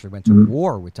 He actually went to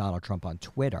war with Donald Trump on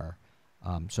Twitter.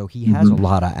 So he has a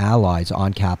lot of allies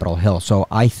on Capitol Hill. So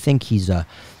I think he's a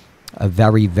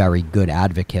very, very good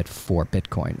advocate for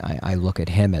Bitcoin. I look at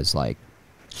him as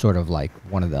sort of like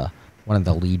one of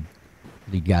the lead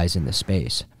guys in the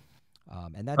space.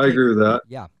 And I agree with that.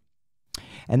 Yeah.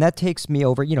 And that takes me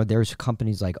over, there's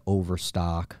companies like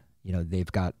Overstock,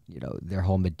 they've got, their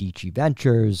whole Medici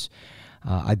Ventures.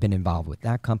 I've been involved with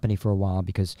that company for a while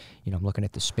because, I'm looking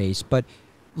at the space. But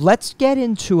let's get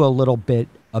into a little bit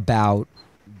about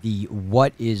the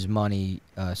What is Money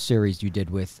series you did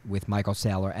with Michael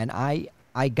Saylor. And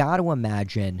I got to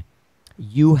imagine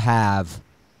you have,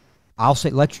 I'll say,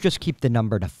 let's just keep the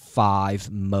number to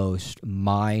 5 most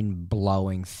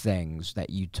mind-blowing things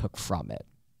that you took from it.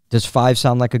 Does 5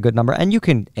 sound like a good number? And you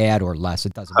can add or less,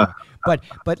 it doesn't matter.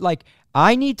 But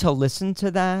I need to listen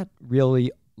to that really,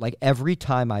 every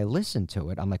time I listen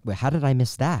to it, I'm like, well, how did I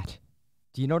miss that?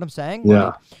 Do you know what I'm saying? Yeah.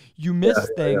 Like, you miss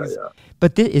things. Yeah.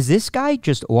 But is this guy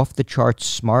just off the charts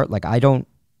smart? Like, I don't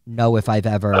know if I've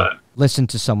ever listened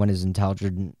to someone as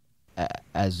intelligent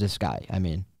as this guy. I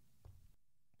mean,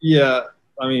 yeah.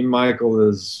 I mean, Michael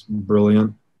is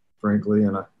brilliant, frankly,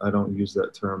 and I don't use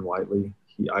that term lightly.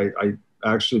 I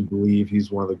actually believe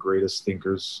he's one of the greatest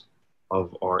thinkers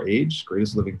of our age,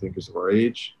 greatest living thinkers of our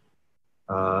age.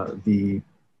 The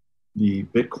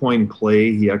Bitcoin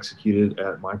play he executed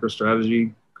at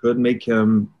MicroStrategy could make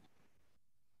him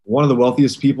one of the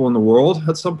wealthiest people in the world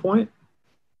at some point,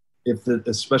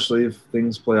 especially if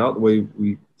things play out the way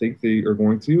we think they are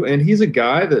going to. And he's a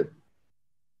guy that,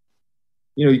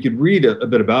 you know, you could read a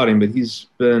bit about him, but he's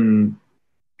been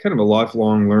kind of a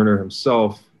lifelong learner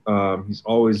himself. He's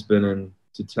always been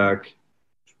into tech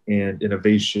and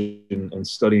innovation and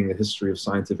studying the history of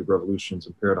scientific revolutions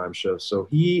and paradigm shifts. So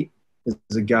he is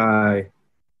a guy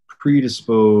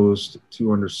predisposed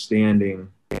to understanding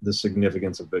the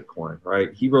significance of Bitcoin,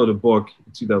 right? He wrote a book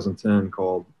in 2010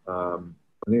 called, I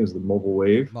think it was The Mobile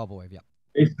Wave. Mobile Wave,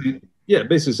 yeah.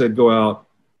 Basically said, go out,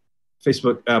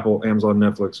 Facebook, Apple, Amazon,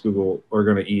 Netflix, Google are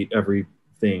going to eat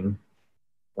everything.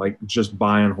 Like, just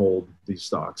buy and hold these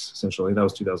stocks, essentially. That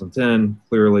was 2010.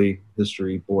 Clearly,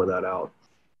 history bore that out.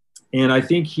 And I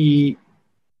think he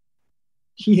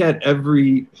had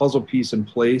every puzzle piece in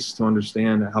place to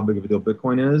understand how big of a deal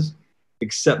Bitcoin is,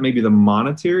 except maybe the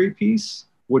monetary piece,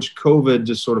 which COVID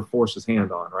just sort of forced his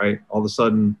hand on, right? All of a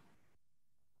sudden,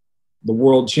 the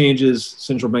world changes,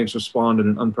 central banks respond in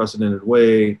an unprecedented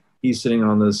way. He's sitting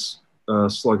on this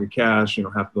slug of cash,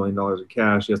 $500 million of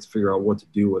cash. He has to figure out what to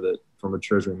do with it from a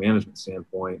treasury management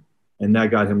standpoint. And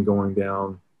that got him going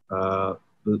down the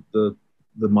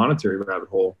monetary rabbit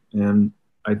hole. And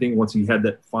I think once he had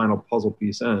that final puzzle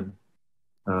piece in,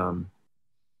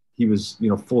 he was,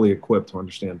 fully equipped to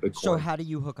understand Bitcoin. So how do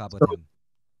you hook up with him?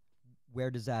 Where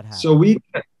does that happen? So he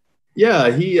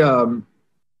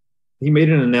made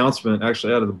an announcement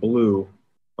actually out of the blue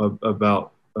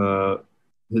about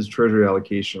his treasury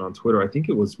allocation on Twitter. I think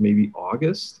it was maybe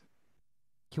August.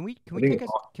 Can we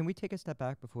take a step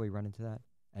back before we run into that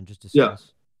and just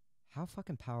discuss how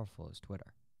fucking powerful is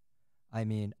Twitter? I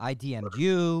mean, I DM'd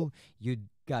you. You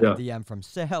got a DM from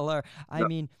Saylor. I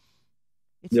mean,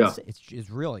 it's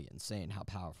really insane how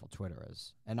powerful Twitter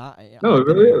is. And I've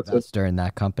been an investor in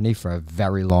that company for a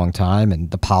very long time,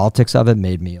 and the politics of it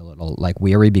made me a little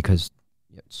weary because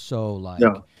it's so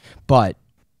but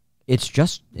it's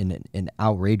just an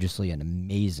outrageously an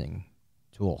amazing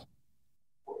tool.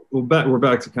 Well, we're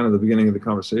back to kind of the beginning of the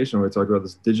conversation where we talk about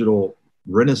this digital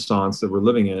renaissance that we're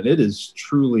living in. It is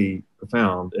truly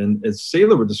profound. And as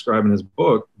Saylor would describe in his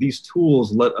book, these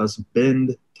tools let us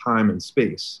bend time and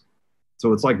space.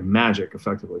 So it's like magic,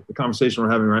 effectively. The conversation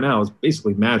we're having right now is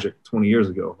basically magic 20 years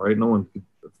ago, right? No one could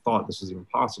have thought this was even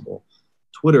possible.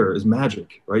 Twitter is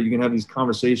magic, right? You can have these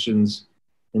conversations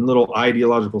in little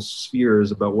ideological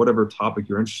spheres about whatever topic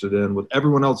you're interested in with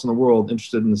everyone else in the world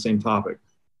interested in the same topic.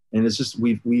 And it's just,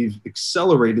 we've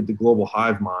accelerated the global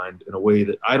hive mind in a way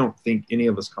that I don't think any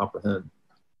of us comprehend.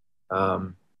 They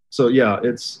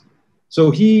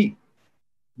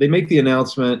make the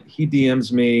announcement, he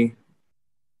DMs me.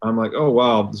 I'm like, oh,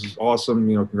 wow, this is awesome.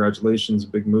 Congratulations,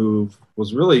 big move.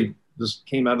 Was really just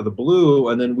came out of the blue.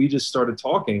 And then we just started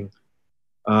talking.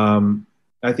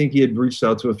 I think he had reached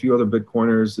out to a few other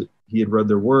Bitcoiners that he had read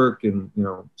their work and,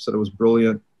 said it was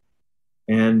brilliant.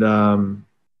 And,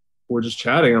 we're just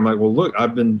chatting. I'm like, well, look,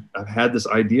 I've had this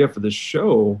idea for this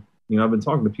show. I've been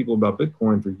talking to people about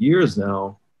Bitcoin for years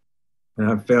now. And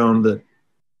I've found that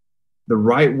the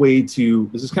right way this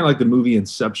is kind of like the movie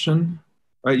Inception,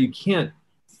 right? You can't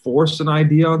force an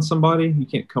idea on somebody. You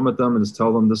can't come at them and just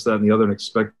tell them this, that, and the other and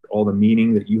expect all the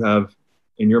meaning that you have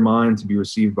in your mind to be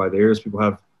received by theirs. People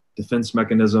have defense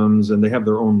mechanisms and they have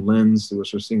their own lens through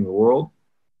which they're seeing the world.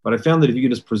 But I found that if you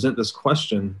can just present this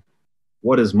question,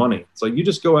 what is money? It's like, you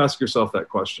just go ask yourself that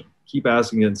question. Keep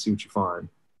asking it and see what you find.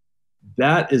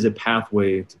 That is a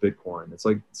pathway to Bitcoin. It's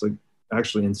like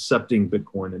actually incepting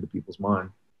Bitcoin into people's mind.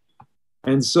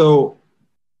 And so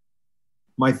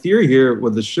my theory here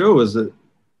with the show is that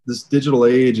this digital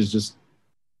age has just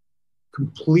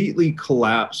completely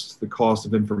collapsed the cost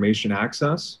of information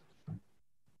access.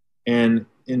 And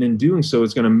in doing so,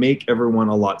 it's going to make everyone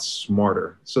a lot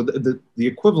smarter. So the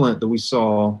equivalent that we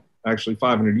saw actually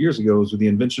 500 years ago was with the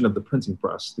invention of the printing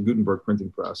press, the Gutenberg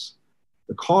printing press.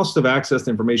 The cost of access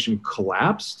to information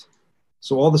collapsed.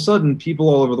 So all of a sudden, people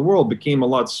all over the world became a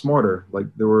lot smarter. Like,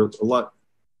 there were a lot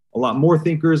more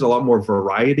thinkers, a lot more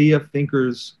variety of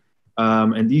thinkers.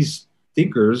 And these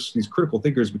thinkers, these critical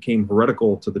thinkers, became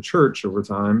heretical to the church over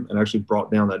time and actually brought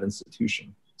down that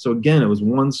institution. So again, it was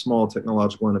one small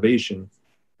technological innovation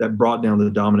that brought down the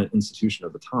dominant institution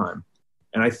of the time.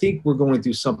 And I think we're going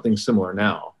through something similar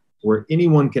now, where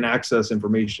anyone can access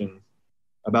information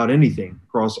about anything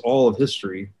across all of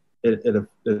history at a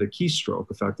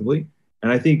keystroke, effectively.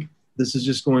 And I think this is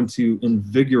just going to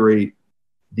invigorate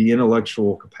the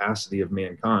intellectual capacity of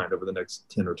mankind over the next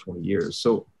 10 or 20 years.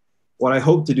 So what I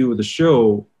hope to do with the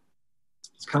show,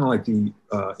 it's kind of like the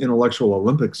intellectual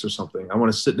Olympics or something. I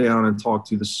want to sit down and talk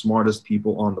to the smartest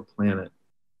people on the planet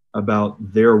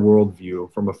about their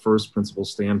worldview from a first principle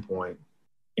standpoint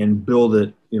and build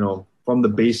it, from the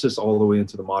basis all the way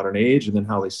into the modern age, and then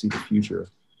how they see the future.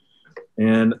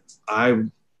 And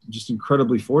I'm just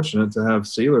incredibly fortunate to have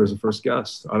Saylor as a first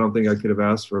guest. I don't think I could have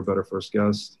asked for a better first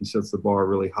guest. He sets the bar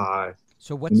really high.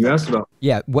 So what's you asked about?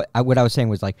 Yeah, what I was saying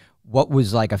was, like, what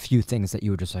was like a few things that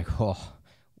you were just like, oh,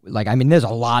 like, I mean, there's a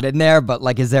lot in there, but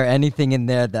like, is there anything in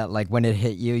there that, like, when it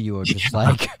hit you, you were just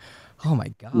like, oh my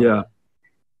God.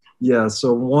 Yeah.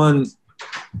 So one,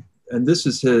 and this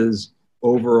is his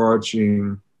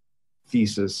overarching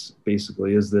thesis,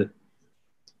 basically, is that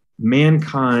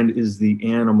mankind is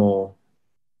the animal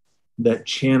that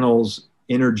channels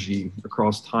energy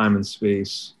across time and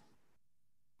space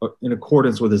in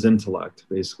accordance with his intellect,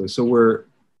 basically. So we're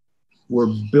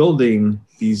building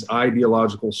these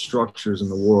ideological structures in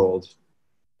the world,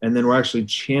 and then we're actually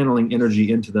channeling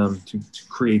energy into them to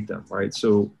create them, right?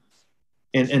 So,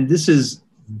 and this is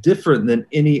different than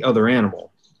any other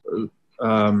animal,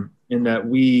 in that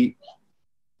we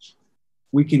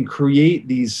can create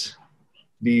these,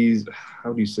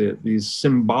 how do you say it? These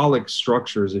symbolic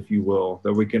structures, if you will,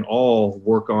 that we can all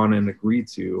work on and agree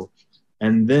to,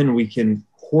 and then we can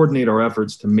coordinate our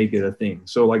efforts to make it a thing.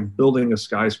 So like building a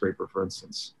skyscraper, for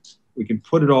instance, we can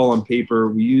put it all on paper.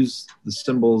 We use the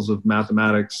symbols of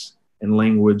mathematics and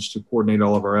language to coordinate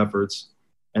all of our efforts.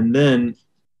 And then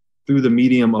through the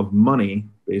medium of money,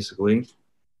 basically,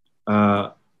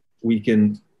 we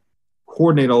can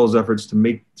coordinate all those efforts to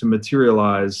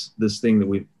materialize this thing that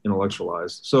we've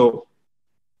intellectualized. So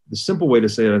the simple way to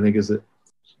say it, I think, is that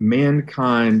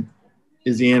mankind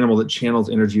is the animal that channels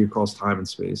energy across time and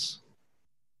space.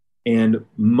 And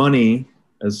money,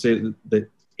 the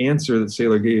answer that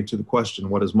Saylor gave to the question,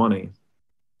 what is money?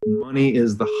 Money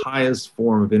is the highest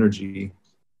form of energy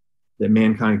that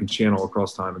mankind can channel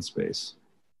across time and space.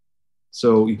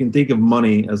 So you can think of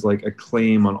money as like a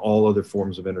claim on all other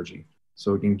forms of energy.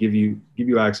 So it can give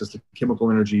you access to chemical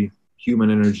energy,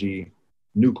 human energy,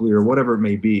 nuclear, whatever it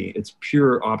may be. It's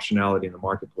pure optionality in the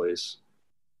marketplace.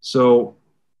 So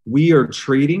we are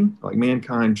trading, like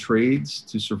mankind trades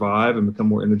to survive and become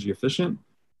more energy efficient.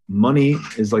 Money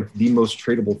is like the most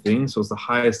tradable thing. So it's the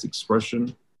highest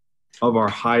expression of our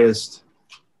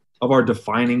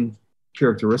defining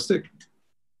characteristic.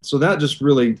 So that just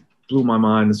really blew my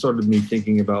mind and started me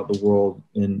thinking about the world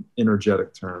in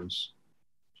energetic terms.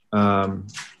 The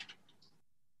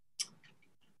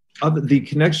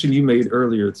connection you made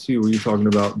earlier too, where you're talking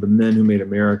about the men who made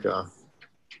America,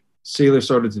 Saylor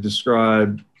started to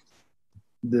describe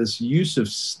this use of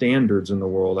standards in the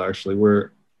world, actually,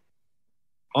 where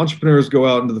entrepreneurs go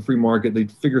out into the free market, they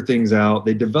figure things out,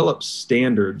 they develop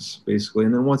standards, basically,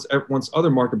 and then once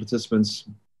other market participants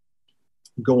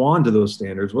go on to those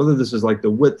standards, whether this is like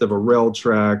the width of a rail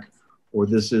track, or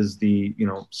this is the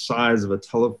size of a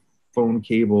telephone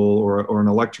cable or an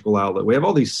electrical outlet, we have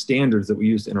all these standards that we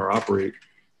use to interoperate,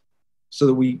 so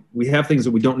that we have things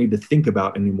that we don't need to think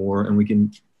about anymore, and we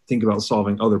can think about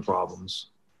solving other problems.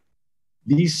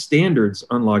 These standards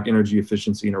unlock energy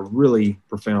efficiency in a really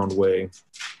profound way.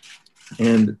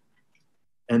 And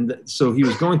so he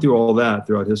was going through all that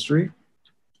throughout history.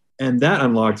 And that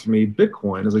unlocked for me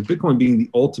Bitcoin. It's like Bitcoin being the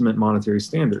ultimate monetary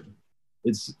standard.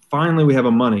 It's finally we have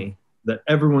a money that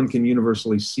everyone can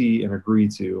universally see and agree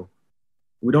to.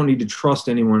 We don't need to trust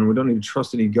anyone. We don't need to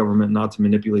trust any government not to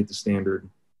manipulate the standard.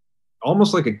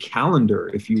 Almost like a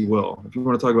calendar, if you will. If you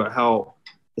want to talk about how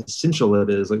essential it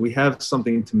is, like we have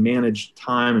something to manage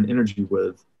time and energy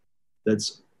with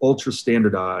that's ultra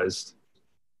standardized,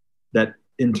 that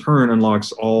in turn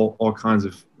unlocks all kinds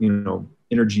of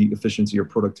energy efficiency or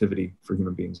productivity for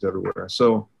human beings everywhere.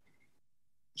 So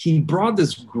he brought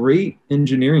this great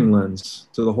engineering lens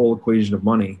to the whole equation of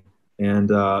money, and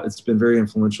it's been very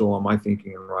influential on my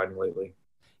thinking and writing lately.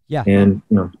 Yeah, and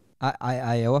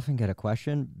I often get a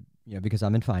question, because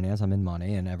I'm in finance, I'm in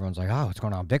money, and everyone's like, oh, what's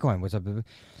going on with Bitcoin? What's up?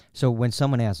 So when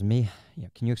someone asks me,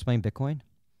 can you explain Bitcoin?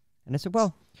 And I said,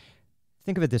 well,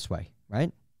 think of it this way,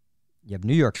 right? You have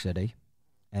New York City,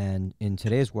 and in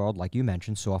today's world, like you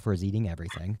mentioned, software is eating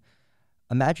everything.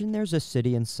 Imagine there's a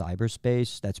city in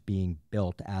cyberspace that's being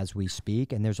built as we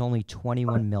speak, and there's only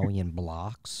 21 million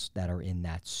blocks that are in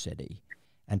that city.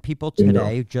 And people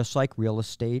today, just like real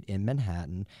estate in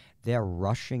Manhattan, they're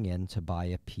rushing in to buy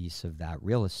a piece of that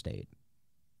real estate.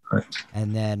 Right.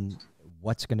 And then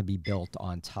what's going to be built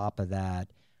on top of that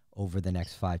over the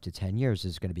next 5 to 10 years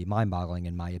is going to be mind-boggling,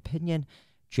 in my opinion.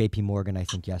 JP Morgan, I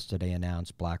think yesterday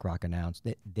announced, BlackRock announced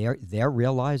that they're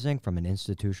realizing from an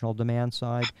institutional demand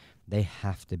side, they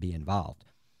have to be involved.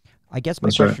 I guess my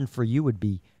question for you would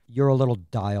be, you're a little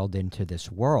dialed into this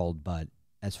world, but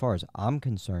as far as I'm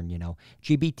concerned,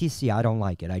 GBTC, I don't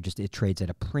like it. It trades at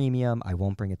a premium. I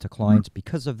won't bring it to clients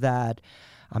because of that.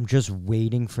 I'm just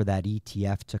waiting for that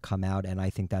ETF to come out, and I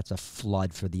think that's a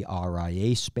flood for the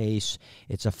RIA space.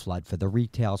 It's a flood for the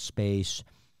retail space.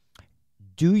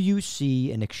 Do you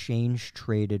see an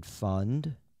exchange-traded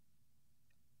fund?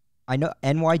 I know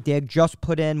NYDIG just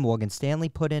put in, Morgan Stanley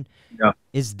put in. Yeah.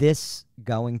 Is this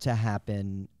going to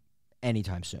happen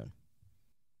anytime soon?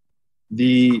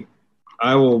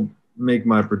 I will make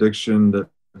my prediction that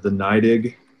the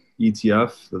NYDIG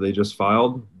ETF that they just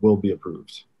filed will be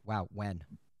approved. Wow, when?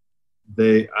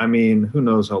 Who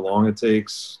knows how long it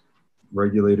takes.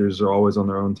 Regulators are always on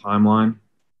their own timeline.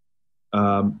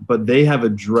 But they have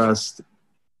addressed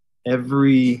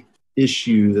every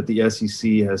issue that the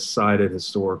SEC has cited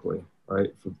historically,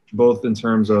 right? Both in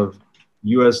terms of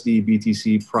USD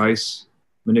BTC price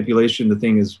manipulation. The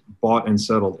thing is bought and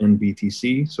settled in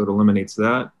BTC, so it eliminates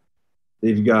that.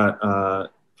 They've got,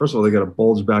 first of all, they got a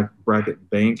bulge bracket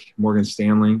bank, Morgan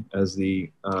Stanley, as the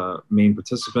main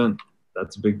participant.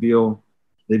 That's a big deal.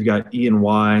 They've got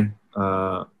E&Y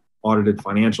audited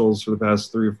financials for the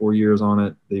past 3 or 4 years on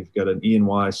it. They've got an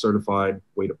E&Y certified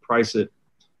way to price it.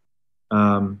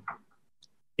 I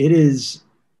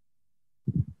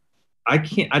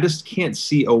just can't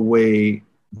see a way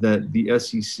that the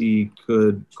SEC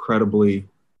could credibly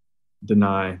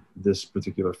deny this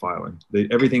particular filing.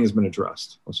 Everything has been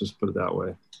addressed. Let's just put it that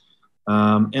way.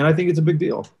 And I think it's a big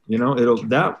deal.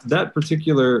 That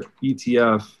particular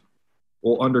ETF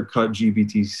will undercut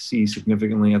GBTC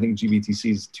significantly. I think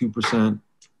GBTC is 2%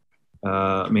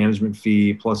 management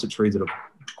fee, plus it trades at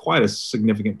quite a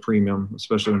significant premium,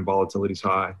 especially when volatility is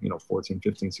high, 14,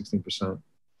 15, 16%.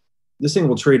 This thing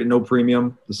will trade at no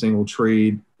premium. This thing will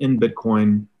trade in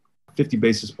Bitcoin, 50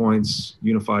 basis points,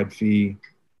 unified fee.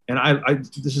 And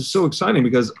this is so exciting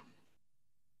because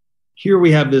here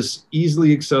we have this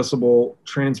easily accessible,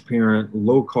 transparent,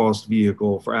 low-cost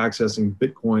vehicle for accessing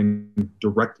Bitcoin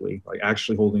directly, like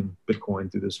actually holding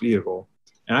Bitcoin through this vehicle.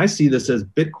 And I see this as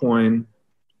Bitcoin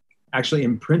actually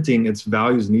imprinting its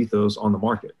values and ethos on the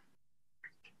market,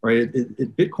 right?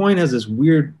 Bitcoin has this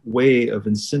weird way of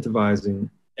incentivizing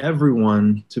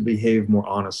everyone to behave more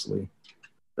honestly.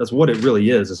 That's what it really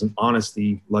is. It's an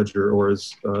honesty ledger, or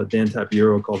as Dan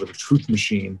Tapiero called it, a truth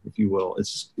machine, if you will.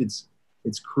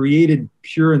 It's created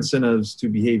pure incentives to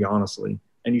behave honestly,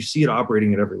 and you see it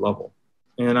operating at every level.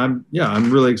 And I'm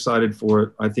really excited for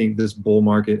it. I think this bull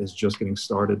market is just getting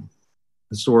started.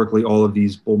 Historically, all of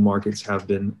these bull markets have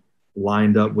been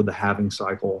lined up with the halving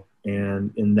cycle,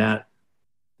 and in that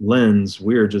lens,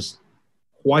 we're just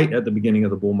quite at the beginning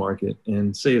of the bull market.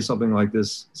 And say something like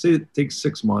this, say it takes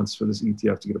 6 months for this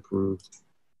ETF to get approved,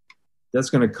 that's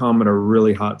going to come at a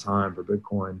really hot time for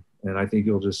Bitcoin. And I think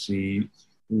you'll just see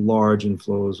large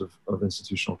inflows of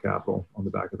institutional capital on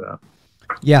the back of that.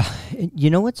 Yeah. You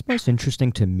know what's most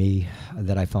interesting to me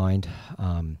that I find,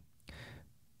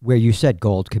 where you said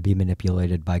gold could be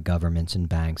manipulated by governments and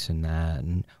banks and that,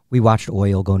 and we watched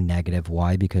oil go negative.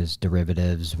 Why? Because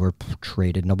derivatives were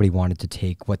traded. Nobody wanted to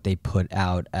take what they put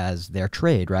out as their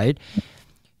trade, right?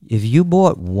 If you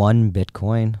bought one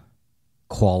Bitcoin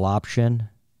call option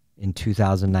in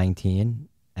 2019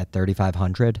 at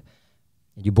 3,500,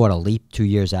 and you bought a leap 2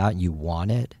 years out and you want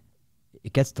it,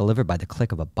 it gets delivered by the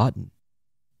click of a button.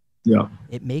 Yeah,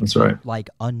 it makes it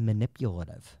like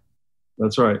unmanipulative.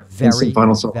 That's right.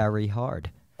 Very hard,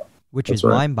 which is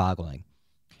mind-boggling.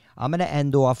 I'm going to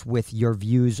end off with your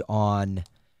views on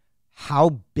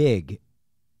how big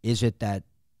is it that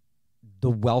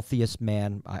the wealthiest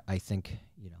man, I think,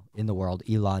 in the world,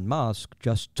 Elon Musk,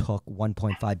 just took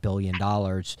 $1.5 billion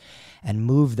and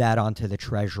moved that onto the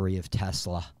treasury of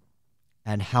Tesla.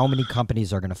 And how many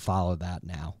companies are going to follow that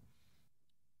now?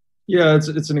 Yeah,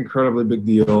 it's an incredibly big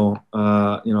deal.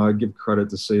 I give credit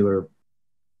to Saylor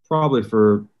probably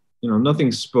for,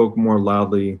 nothing spoke more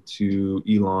loudly to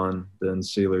Elon than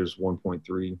Saylor's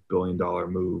 $1.3 billion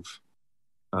move.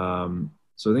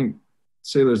 So I think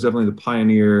Saylor is definitely the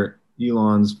pioneer.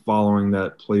 Elon's following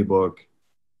that playbook,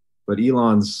 but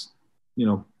Elon's,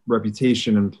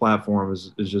 reputation and platform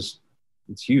is just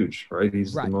it's huge, right?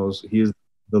 Right. He is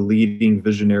the leading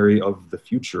visionary of the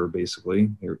future, basically.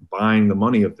 You're buying the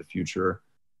money of the future.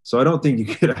 So I don't think you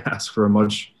could ask for a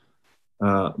much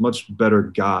better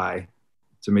guy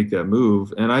to make that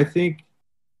move. And I think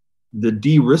the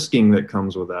de-risking that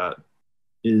comes with that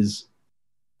is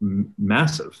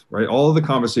massive, right? All of the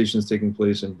conversations taking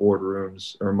place in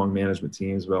boardrooms or among management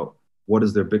teams about what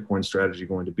is their Bitcoin strategy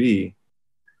going to be,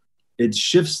 it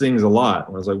shifts things a lot.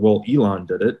 I was like, well, Elon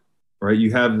did it, right?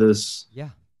 You have this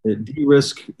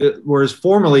de-risk, whereas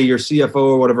formerly your CFO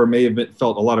or whatever may have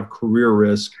felt a lot of career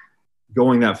risk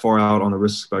going that far out on the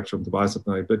risk spectrum to buy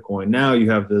something like Bitcoin. Now you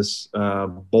have this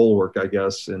bulwark, I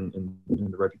guess, in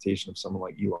the reputation of someone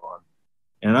like Elon.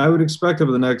 And I would expect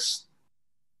over the next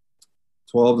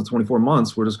 12 to 24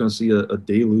 months, we're just going to see a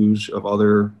deluge of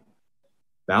other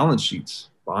balance sheets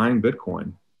buying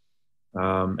Bitcoin.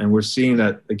 And we're seeing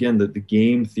that, again, that the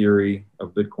game theory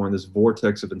of Bitcoin, this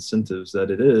vortex of incentives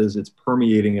that it's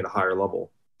permeating at a higher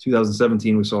level.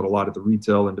 2017, we saw it a lot at the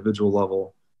retail individual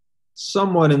level,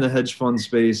 somewhat in the hedge fund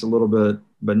space a little bit,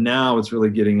 but now it's really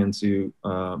getting into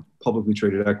publicly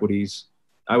traded equities.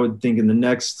 I would think in the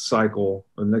next cycle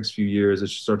or the next few years, it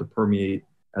should start to permeate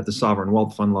at the sovereign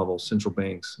wealth fund level, central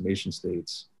banks, nation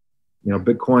states.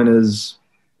 Bitcoin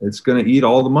it's going to eat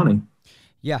all the money.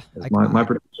 Yeah, my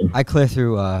prediction. I clear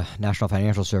through National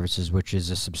Financial Services, which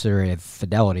is a subsidiary of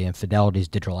Fidelity, and Fidelity's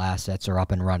digital assets are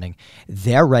up and running.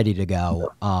 They're ready to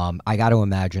go. I got to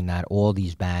imagine that all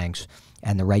these banks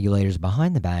and the regulators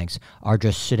behind the banks are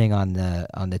just sitting on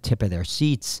the tip of their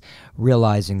seats,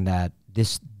 realizing that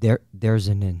there's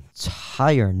an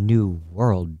entire new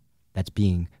world that's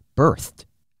being birthed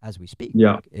as we speak.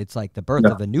 Yeah. It's like the birth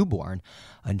of a newborn,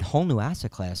 a whole new asset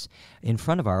class in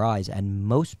front of our eyes, and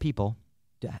most people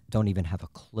don't even have a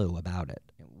clue about it,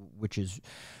 which is,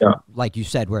 like you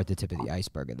said, we're at the tip of the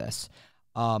iceberg of this.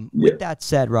 With that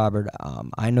said, Robert,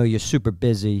 I know you're super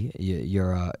busy.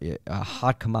 You're a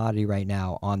hot commodity right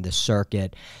now on the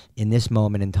circuit. In this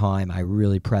moment in time, I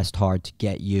really pressed hard to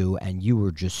get you, and you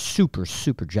were just super,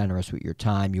 super generous with your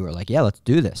time. You were like, yeah, let's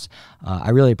do this. I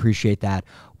really appreciate that.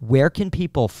 Where can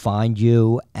people find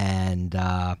you, and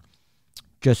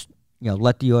just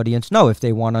let the audience know if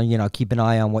they want to keep an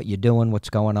eye on what you're doing, what's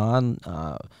going on,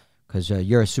 because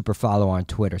you're a super follower on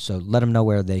Twitter. So let them know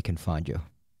where they can find you.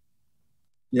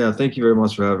 Yeah, thank you very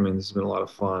much for having me. This has been a lot of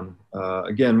fun.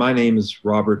 Again, my name is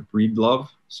Robert Breedlove.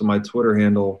 So my Twitter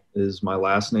handle is my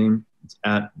last name. It's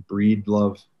at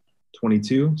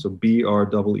Breedlove22. So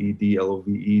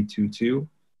BREEDLOVE 22.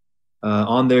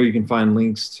 On there, you can find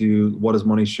links to What is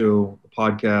Money Show, the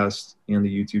podcast, and the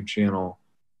YouTube channel.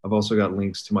 I've also got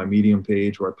links to my Medium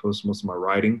page where I post most of my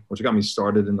writing, which got me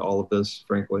started into all of this,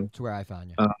 frankly. That's where I found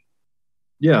you.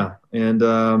 Yeah, and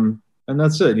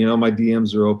that's it. My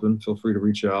DMs are open. Feel free to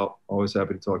reach out. Always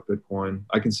happy to talk Bitcoin.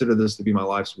 I consider this to be my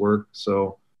life's work,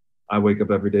 so I wake up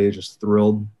every day just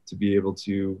thrilled to be able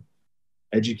to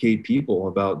educate people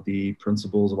about the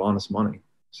principles of honest money.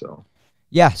 So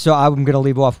I'm going to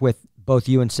leave off with both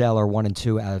you and Saylor 1 and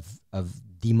 2 of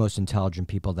the most intelligent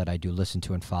people that I do listen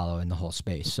to and follow in the whole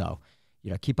space. So,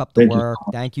 keep up the work.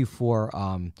 Thank you for,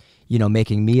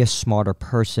 making me a smarter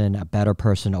person, a better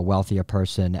person, a wealthier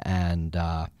person. And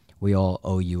we all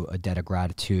owe you a debt of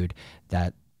gratitude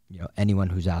that, anyone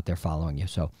who's out there following you.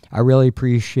 So I really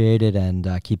appreciate it, and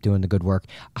keep doing the good work.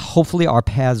 Hopefully our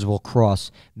paths will cross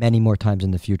many more times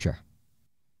in the future.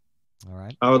 All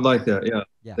right. I would like that.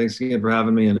 Yeah. Thanks again for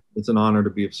having me. And it's an honor to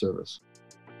be of service.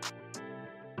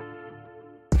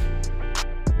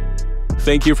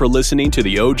 Thank you for listening to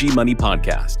the OG Money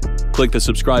Podcast. Click the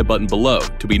subscribe button below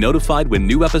to be notified when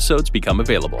new episodes become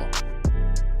available.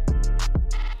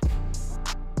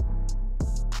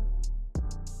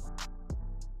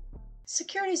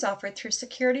 Securities offered through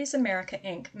Securities America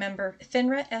Inc., member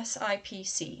FINRA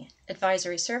SIPC.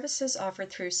 Advisory services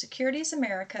offered through Securities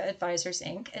America Advisors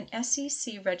Inc., an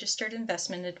SEC-registered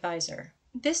investment advisor.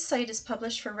 This site is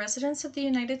published for residents of the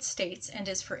United States and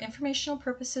is for informational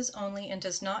purposes only and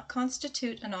does not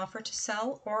constitute an offer to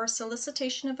sell or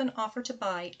solicitation of an offer to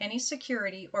buy any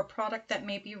security or product that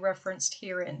may be referenced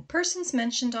herein. Persons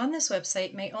mentioned on this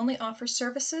website may only offer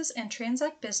services and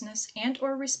transact business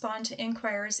and/or respond to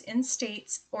inquiries in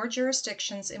states or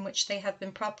jurisdictions in which they have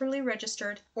been properly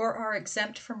registered or are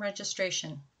exempt from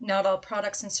registration. Not all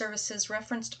products and services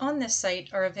referenced on this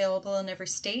site are available in every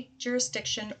state,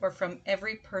 jurisdiction, or from every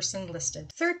person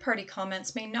listed. Third-party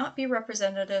comments may not be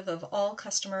representative of all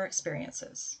customer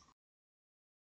experiences.